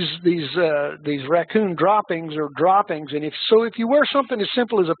 These raccoon droppings are droppings, and if you wear something as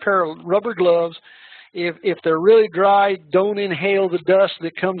simple as a pair of rubber gloves, if they're really dry, don't inhale the dust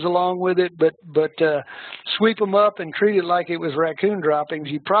that comes along with it, but sweep them up and treat it like it was raccoon droppings.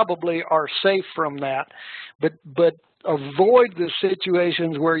 You probably are safe from that, but avoid the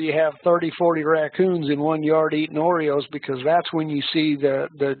situations where you have 30, 40 raccoons in one yard eating Oreos, because that's when you see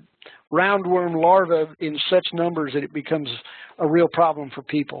the roundworm larvae in such numbers that it becomes a real problem for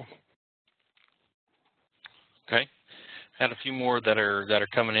people. Okay. Had a few more that are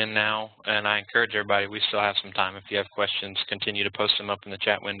coming in now, and I encourage everybody, we still have some time. If you have questions, continue to post them up in the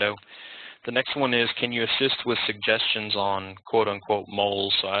chat window. The next one is, can you assist with suggestions on quote-unquote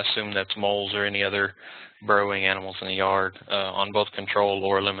moles? So I assume that's moles or any other burrowing animals in the yard, on both control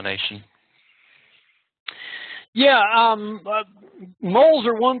or elimination. Yeah, moles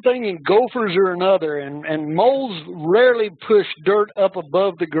are one thing and gophers are another, and moles rarely push dirt up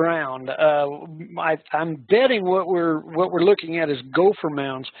above the ground. I'm betting what we're looking at is gopher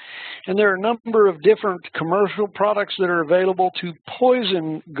mounds, and there are a number of different commercial products that are available to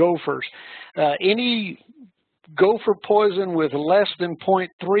poison gophers. Any gopher poison with less than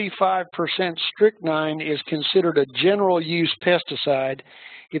 0.35% strychnine is considered a general use pesticide.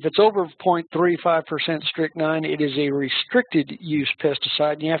 If it's over 0.35% strychnine, it is a restricted use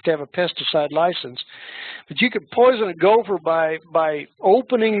pesticide, and you have to have a pesticide license. But you could poison a gopher by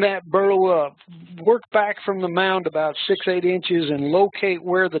opening that burrow up, work back from the mound about 6-8 inches and locate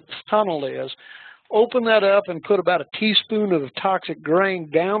where the tunnel is. Open that up and put about a teaspoon of toxic grain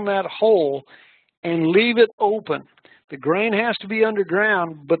down that hole and leave it open. The grain has to be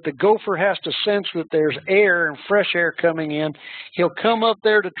underground, but the gopher has to sense that there's air and fresh air coming in. He'll come up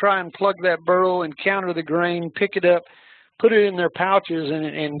there to try and plug that burrow, encounter the grain, pick it up, put it in their pouches,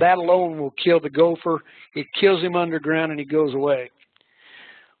 and that alone will kill the gopher. It kills him underground, and he goes away.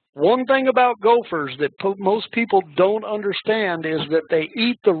 One thing about gophers that most people don't understand is that they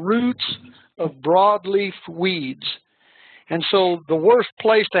eat the roots of broadleaf weeds. And so the worst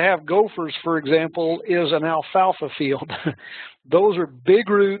place to have gophers, for example, is an alfalfa field. Those are big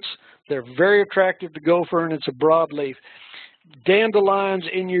roots. They're very attractive to gopher, and it's a broadleaf. Dandelions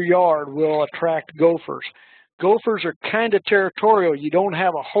in your yard will attract gophers. Gophers are kind of territorial. You don't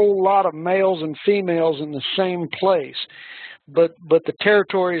have a whole lot of males and females in the same place, but the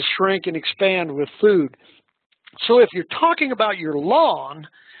territories shrink and expand with food. So if you're talking about your lawn,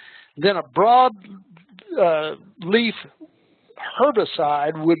 then a broad leaf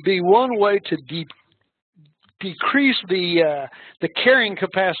herbicide would be one way to decrease the carrying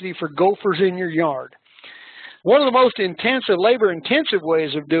capacity for gophers in your yard. One of the most labor-intensive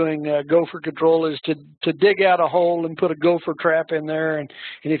ways of doing gopher control is to dig out a hole and put a gopher trap in there. And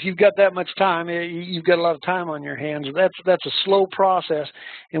if you've got that much time, you've got a lot of time on your hands. That's a slow process,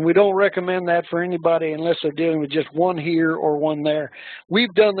 and we don't recommend that for anybody unless they're dealing with just one here or one there.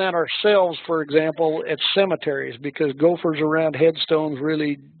 We've done that ourselves, for example, at cemeteries, because gophers around headstones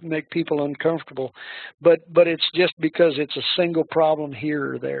really make people uncomfortable. But it's just because it's a single problem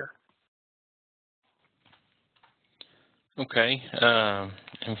here or there. Okay,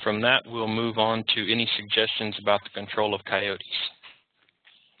 and from that we'll move on to any suggestions about the control of coyotes.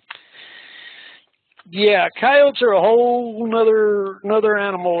 Yeah, coyotes are a whole another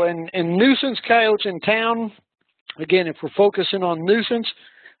animal, and nuisance coyotes in town. Again, if we're focusing on nuisance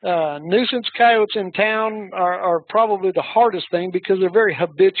coyotes in town are probably the hardest thing because they're very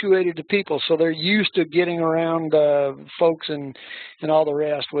habituated to people, so they're used to getting around folks and all the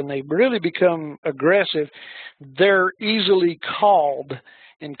rest. When they really become aggressive, they're easily called,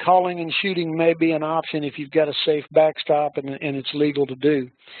 and calling and shooting may be an option if you've got a safe backstop and it's legal to do.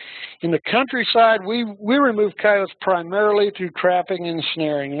 In the countryside, we remove coyotes primarily through trapping and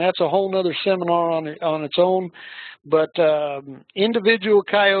snaring, and that's a whole other seminar on its own. But individual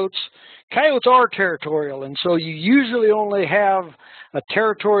coyotes are territorial, and so you usually only have a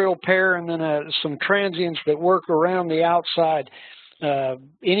territorial pair and then some transients that work around the outside.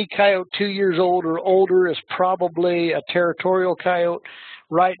 Any coyote 2 years old or older is probably a territorial coyote.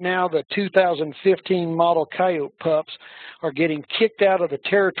 Right now, the 2015 model coyote pups are getting kicked out of the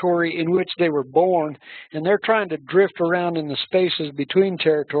territory in which they were born, and they're trying to drift around in the spaces between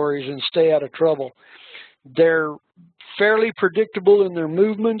territories and stay out of trouble. They're fairly predictable in their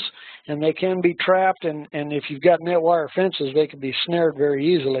movements, and they can be trapped, and if you've got net wire fences, they can be snared very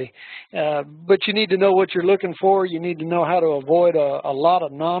easily. But you need to know what you're looking for. You need to know how to avoid a lot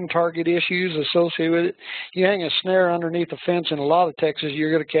of non-target issues associated with it. You hang a snare underneath a fence in a lot of Texas,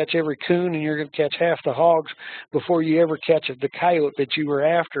 you're going to catch every coon and you're going to catch half the hogs before you ever catch the coyote that you were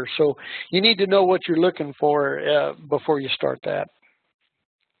after. So you need to know what you're looking for before you start that.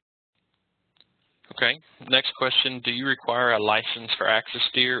 Okay, next question, do you require a license for axis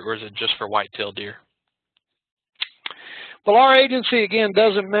deer, or is it just for white-tailed deer? Well, our agency, again,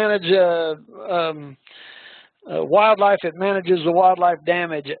 doesn't manage wildlife. It manages the wildlife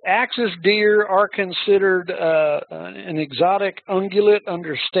damage. Axis deer are considered an exotic ungulate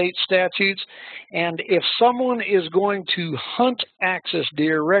under state statutes, and if someone is going to hunt axis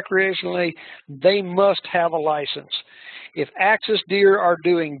deer recreationally, they must have a license. If axis deer are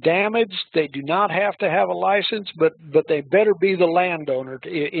doing damage, they do not have to have a license, but they better be the landowner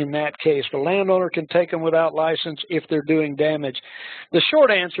in that case. The landowner can take them without license if they're doing damage. The short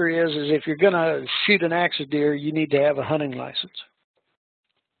answer is if you're going to shoot an axis deer, you need to have a hunting license.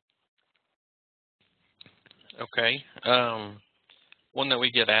 Okay. One that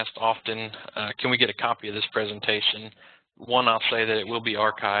we get asked often, can we get a copy of this presentation? One, I'll say that it will be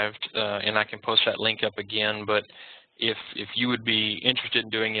archived, and I can post that link up again, but if you would be interested in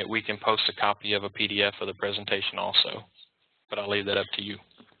doing it, we can post a copy of a PDF of the presentation also, but I'll leave that up to you.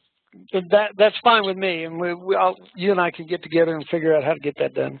 That's fine with me, and you and I can get together and figure out how to get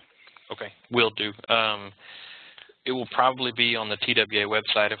that done. Okay, will do. It will probably be on the TWA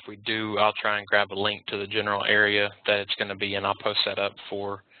website. If we do, I'll try and grab a link to the general area that it's going to be, and I'll post that up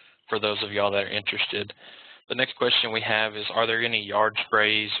for those of y'all that are interested. The next question we have is, are there any yard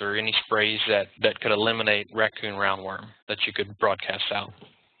sprays or any sprays that could eliminate raccoon roundworm that you could broadcast out?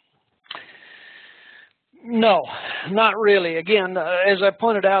 No, not really. Again, as I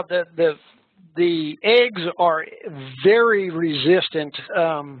pointed out, the eggs are very resistant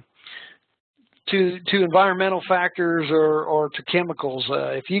to environmental factors or to chemicals.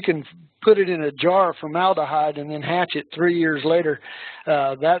 If you can put it in a jar of formaldehyde and then hatch it 3 years later,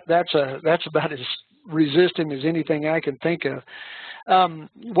 that's about as resistant as anything I can think of.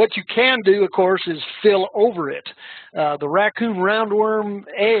 What you can do, of course, is fill over it. The raccoon roundworm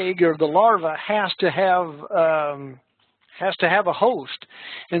egg or the larva has to have a host,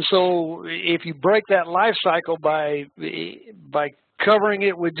 and so if you break that life cycle by covering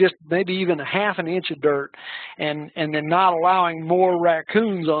it with just maybe even a ½ an inch of dirt and then not allowing more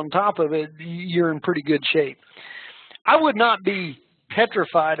raccoons on top of it, you're in pretty good shape. I would not be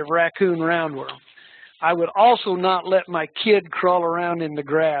petrified of raccoon roundworm. I would also not let my kid crawl around in the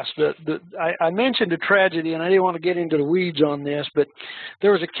grass. I mentioned a tragedy, and I didn't want to get into the weeds on this, but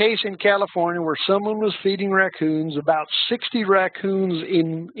there was a case in California where someone was feeding raccoons, about 60 raccoons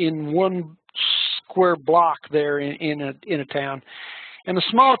in one square block there in a town. And a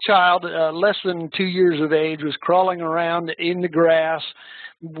small child, less than 2 years of age, was crawling around in the grass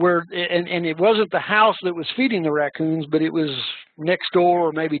and it wasn't the house that was feeding the raccoons, but it was next door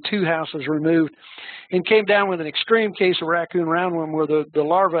or maybe 2 houses removed, and came down with an extreme case of raccoon roundworm where the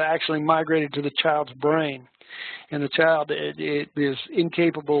larva actually migrated to the child's brain. And the child it is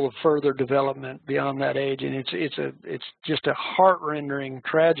incapable of further development beyond that age, and it's just a heart-rending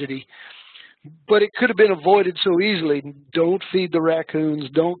tragedy. But it could have been avoided so easily. Don't feed the raccoons.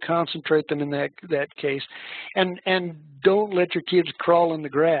 Don't concentrate them in that case, and don't let your kids crawl in the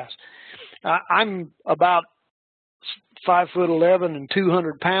grass. I'm about 5'11" and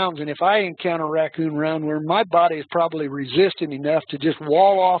 200 pounds, and if I encounter raccoon roundworm, my body is probably resistant enough to just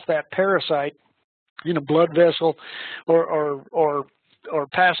wall off that parasite in a blood vessel, or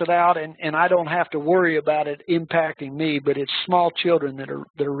pass it out, and I don't have to worry about it impacting me. But it's small children that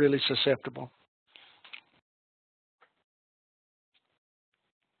are really susceptible.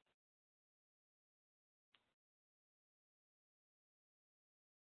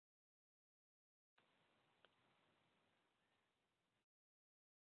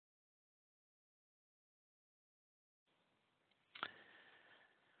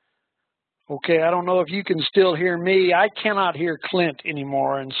 Okay, I don't know if you can still hear me. I cannot hear Clint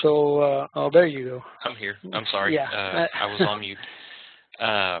anymore, and so, oh, there you go. I'm here. I'm sorry. Yeah. I was on mute.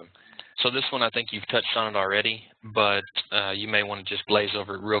 So this one, I think you've touched on it already, but you may want to just glaze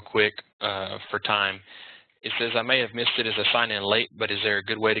over it real quick for time. It says, I may have missed it as I signed in late, but is there a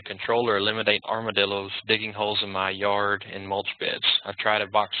good way to control or eliminate armadillos digging holes in my yard and mulch beds? I've tried a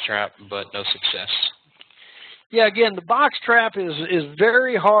box trap, but no success. Yeah, again, the box trap is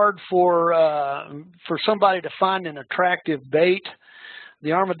very hard for somebody to find an attractive bait.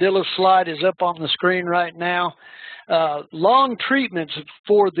 The armadillo slide is up on the screen right now. Lawn treatments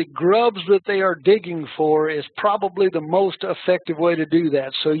for the grubs that they are digging for is probably the most effective way to do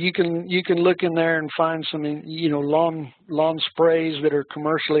that. So you can look in there and find some lawn sprays that are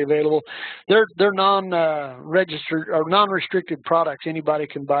commercially available. They're non-registered or non-restricted products. Anybody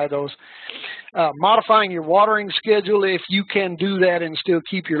can buy those. Modifying your watering schedule, if you can do that and still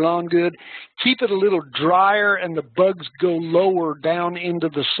keep your lawn good. Keep it a little drier, and the bugs go lower down into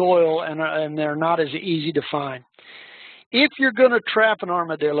the soil, and they're not as easy to find. If you're going to trap an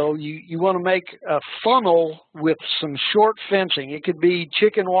armadillo, you want to make a funnel with some short fencing. It could be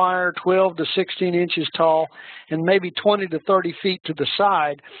chicken wire, 12 to 16 inches tall, and maybe 20 to 30 feet to the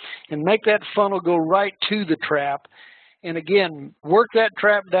side, and make that funnel go right to the trap. And again, work that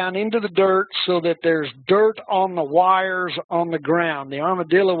trap down into the dirt so that there's dirt on the wires on the ground. The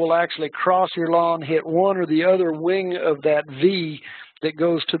armadillo will actually cross your lawn, hit one or the other wing of that V that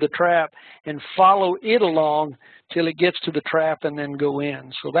goes to the trap, and follow it along till it gets to the trap and then go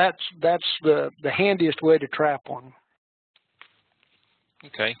in. So that's the handiest way to trap one.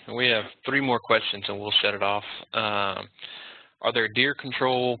 Okay, we have 3 more questions and we'll shut it off. Are there deer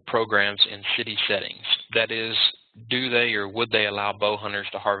control programs in city settings? That is, do they or would they allow bow hunters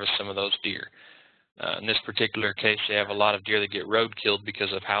to harvest some of those deer? In this particular case, they have a lot of deer that get road killed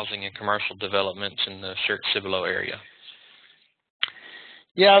because of housing and commercial developments in the Shirt-Cibolo area.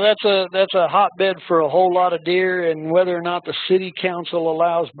 Yeah, that's a hotbed for a whole lot of deer, and whether or not the city council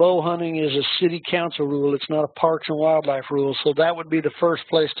allows bow hunting is a city council rule. It's not a Parks and Wildlife rule, so that would be the first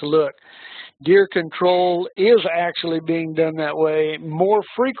place to look. Deer control is actually being done that way more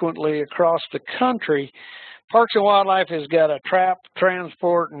frequently across the country. Parks and Wildlife has got a trap,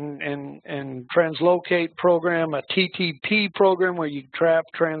 transport, and translocate program, a TTP program where you trap,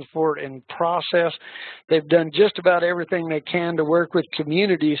 transport, and process. They've done just about everything they can to work with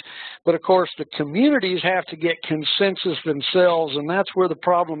communities, but of course the communities have to get consensus themselves, and that's where the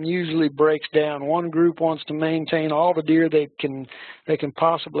problem usually breaks down. One group wants to maintain all the deer they can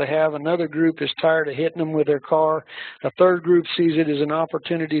possibly have. Another group is tired of hitting them with their car. A third group sees it as an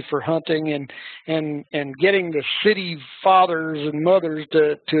opportunity for hunting, and getting the city fathers and mothers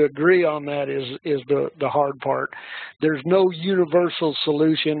to agree on that is the hard part. There's no universal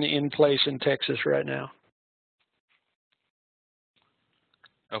solution in place in Texas right now.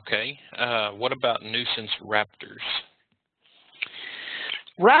 Okay. What about nuisance raptors?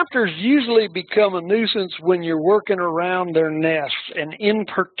 Raptors usually become a nuisance when you're working around their nests, and in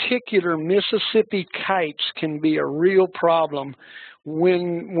particular, Mississippi kites can be a real problem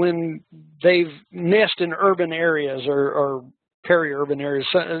when they nest in urban areas or peri-urban areas,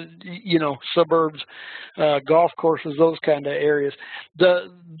 you know, suburbs, golf courses, those kind of areas.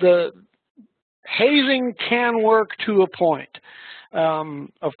 The hazing can work to a point.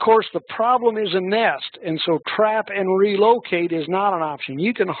 Of course, the problem is a nest, and so trap and relocate is not an option.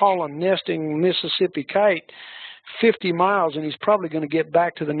 You can haul a nesting Mississippi kite 50 miles, and he's probably going to get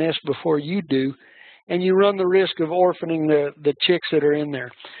back to the nest before you do, and you run the risk of orphaning the chicks that are in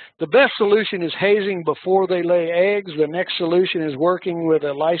there. The best solution is hazing before they lay eggs. The next solution is working with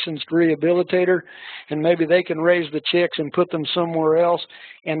a licensed rehabilitator, and maybe they can raise the chicks and put them somewhere else,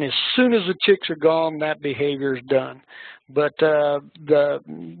 and as soon as the chicks are gone, that behavior is done. But the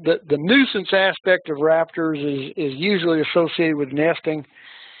nuisance aspect of raptors is usually associated with nesting,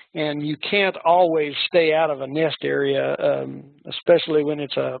 and you can't always stay out of a nest area, especially when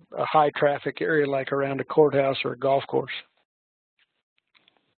it's a high traffic area like around a courthouse or a golf course.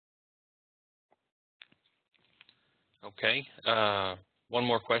 Okay. One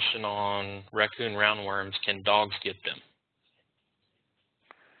more question on raccoon roundworms. Can dogs get them?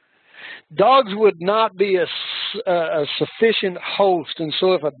 Dogs would not be a sufficient host, and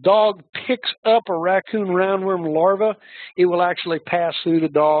so if a dog picks up a raccoon roundworm larva, it will actually pass through the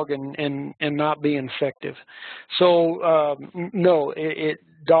dog and not be infective. So no,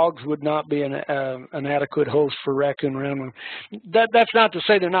 dogs would not be an adequate host for raccoon roundworm. That's not to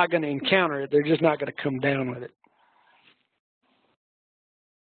say they're not going to encounter it; they're just not going to come down with it.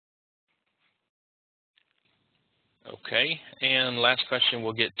 Okay, and last question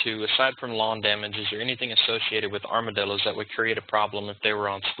we'll get to, aside from lawn damage, is there anything associated with armadillos that would create a problem if they were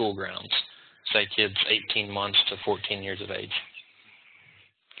on school grounds, say kids 18 months to 14 years of age?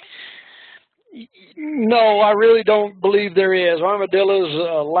 No, I really don't believe there is.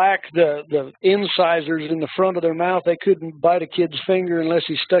 Armadillos lack the incisors in the front of their mouth. They couldn't bite a kid's finger unless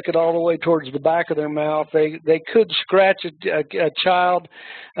he stuck it all the way towards the back of their mouth. They could scratch a child,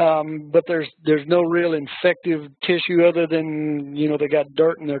 but there's no real infective tissue other than, you know, they got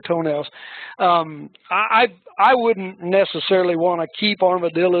dirt in their toenails. I wouldn't necessarily want to keep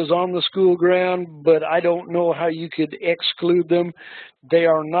armadillos on the school ground, but I don't know how you could exclude them. They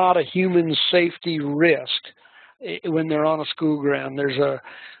are not a human safety risk when they're on a school ground. There's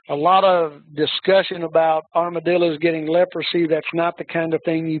a lot of discussion about armadillos getting leprosy. That's not the kind of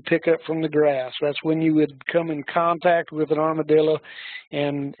thing you pick up from the grass. That's when you would come in contact with an armadillo,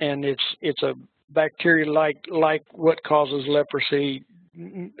 and it's a bacteria like what causes leprosy.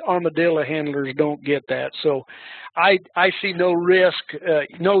 Armadillo handlers don't get that. So I see no risk,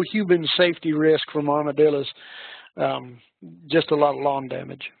 no human safety risk from armadillos, just a lot of lawn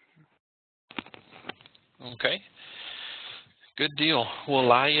damage. Okay. Good deal.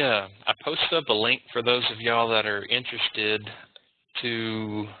 Well, I posted up a link for those of y'all that are interested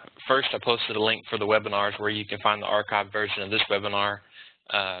to, first I posted a link for the webinars where you can find the archived version of this webinar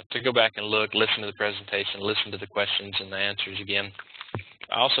to go back and look, listen to the presentation, listen to the questions and the answers again.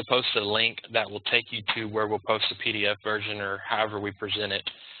 I also posted a link that will take you to where we'll post the PDF version or however we present it,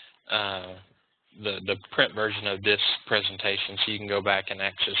 the print version of this presentation, so you can go back and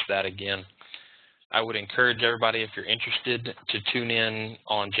access that again. I would encourage everybody, if you're interested, to tune in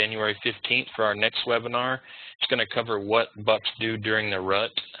on January 15th for our next webinar. It's going to cover what bucks do during the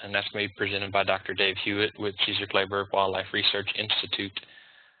rut, and that's going to be presented by Dr. Dave Hewitt with Cesar Clay Wildlife Research Institute.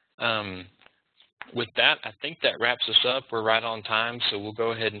 With that, I think that wraps us up. We're right on time, so we'll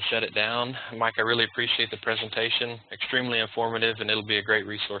go ahead and shut it down. Mike, I really appreciate the presentation. Extremely informative, and it'll be a great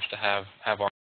resource to have our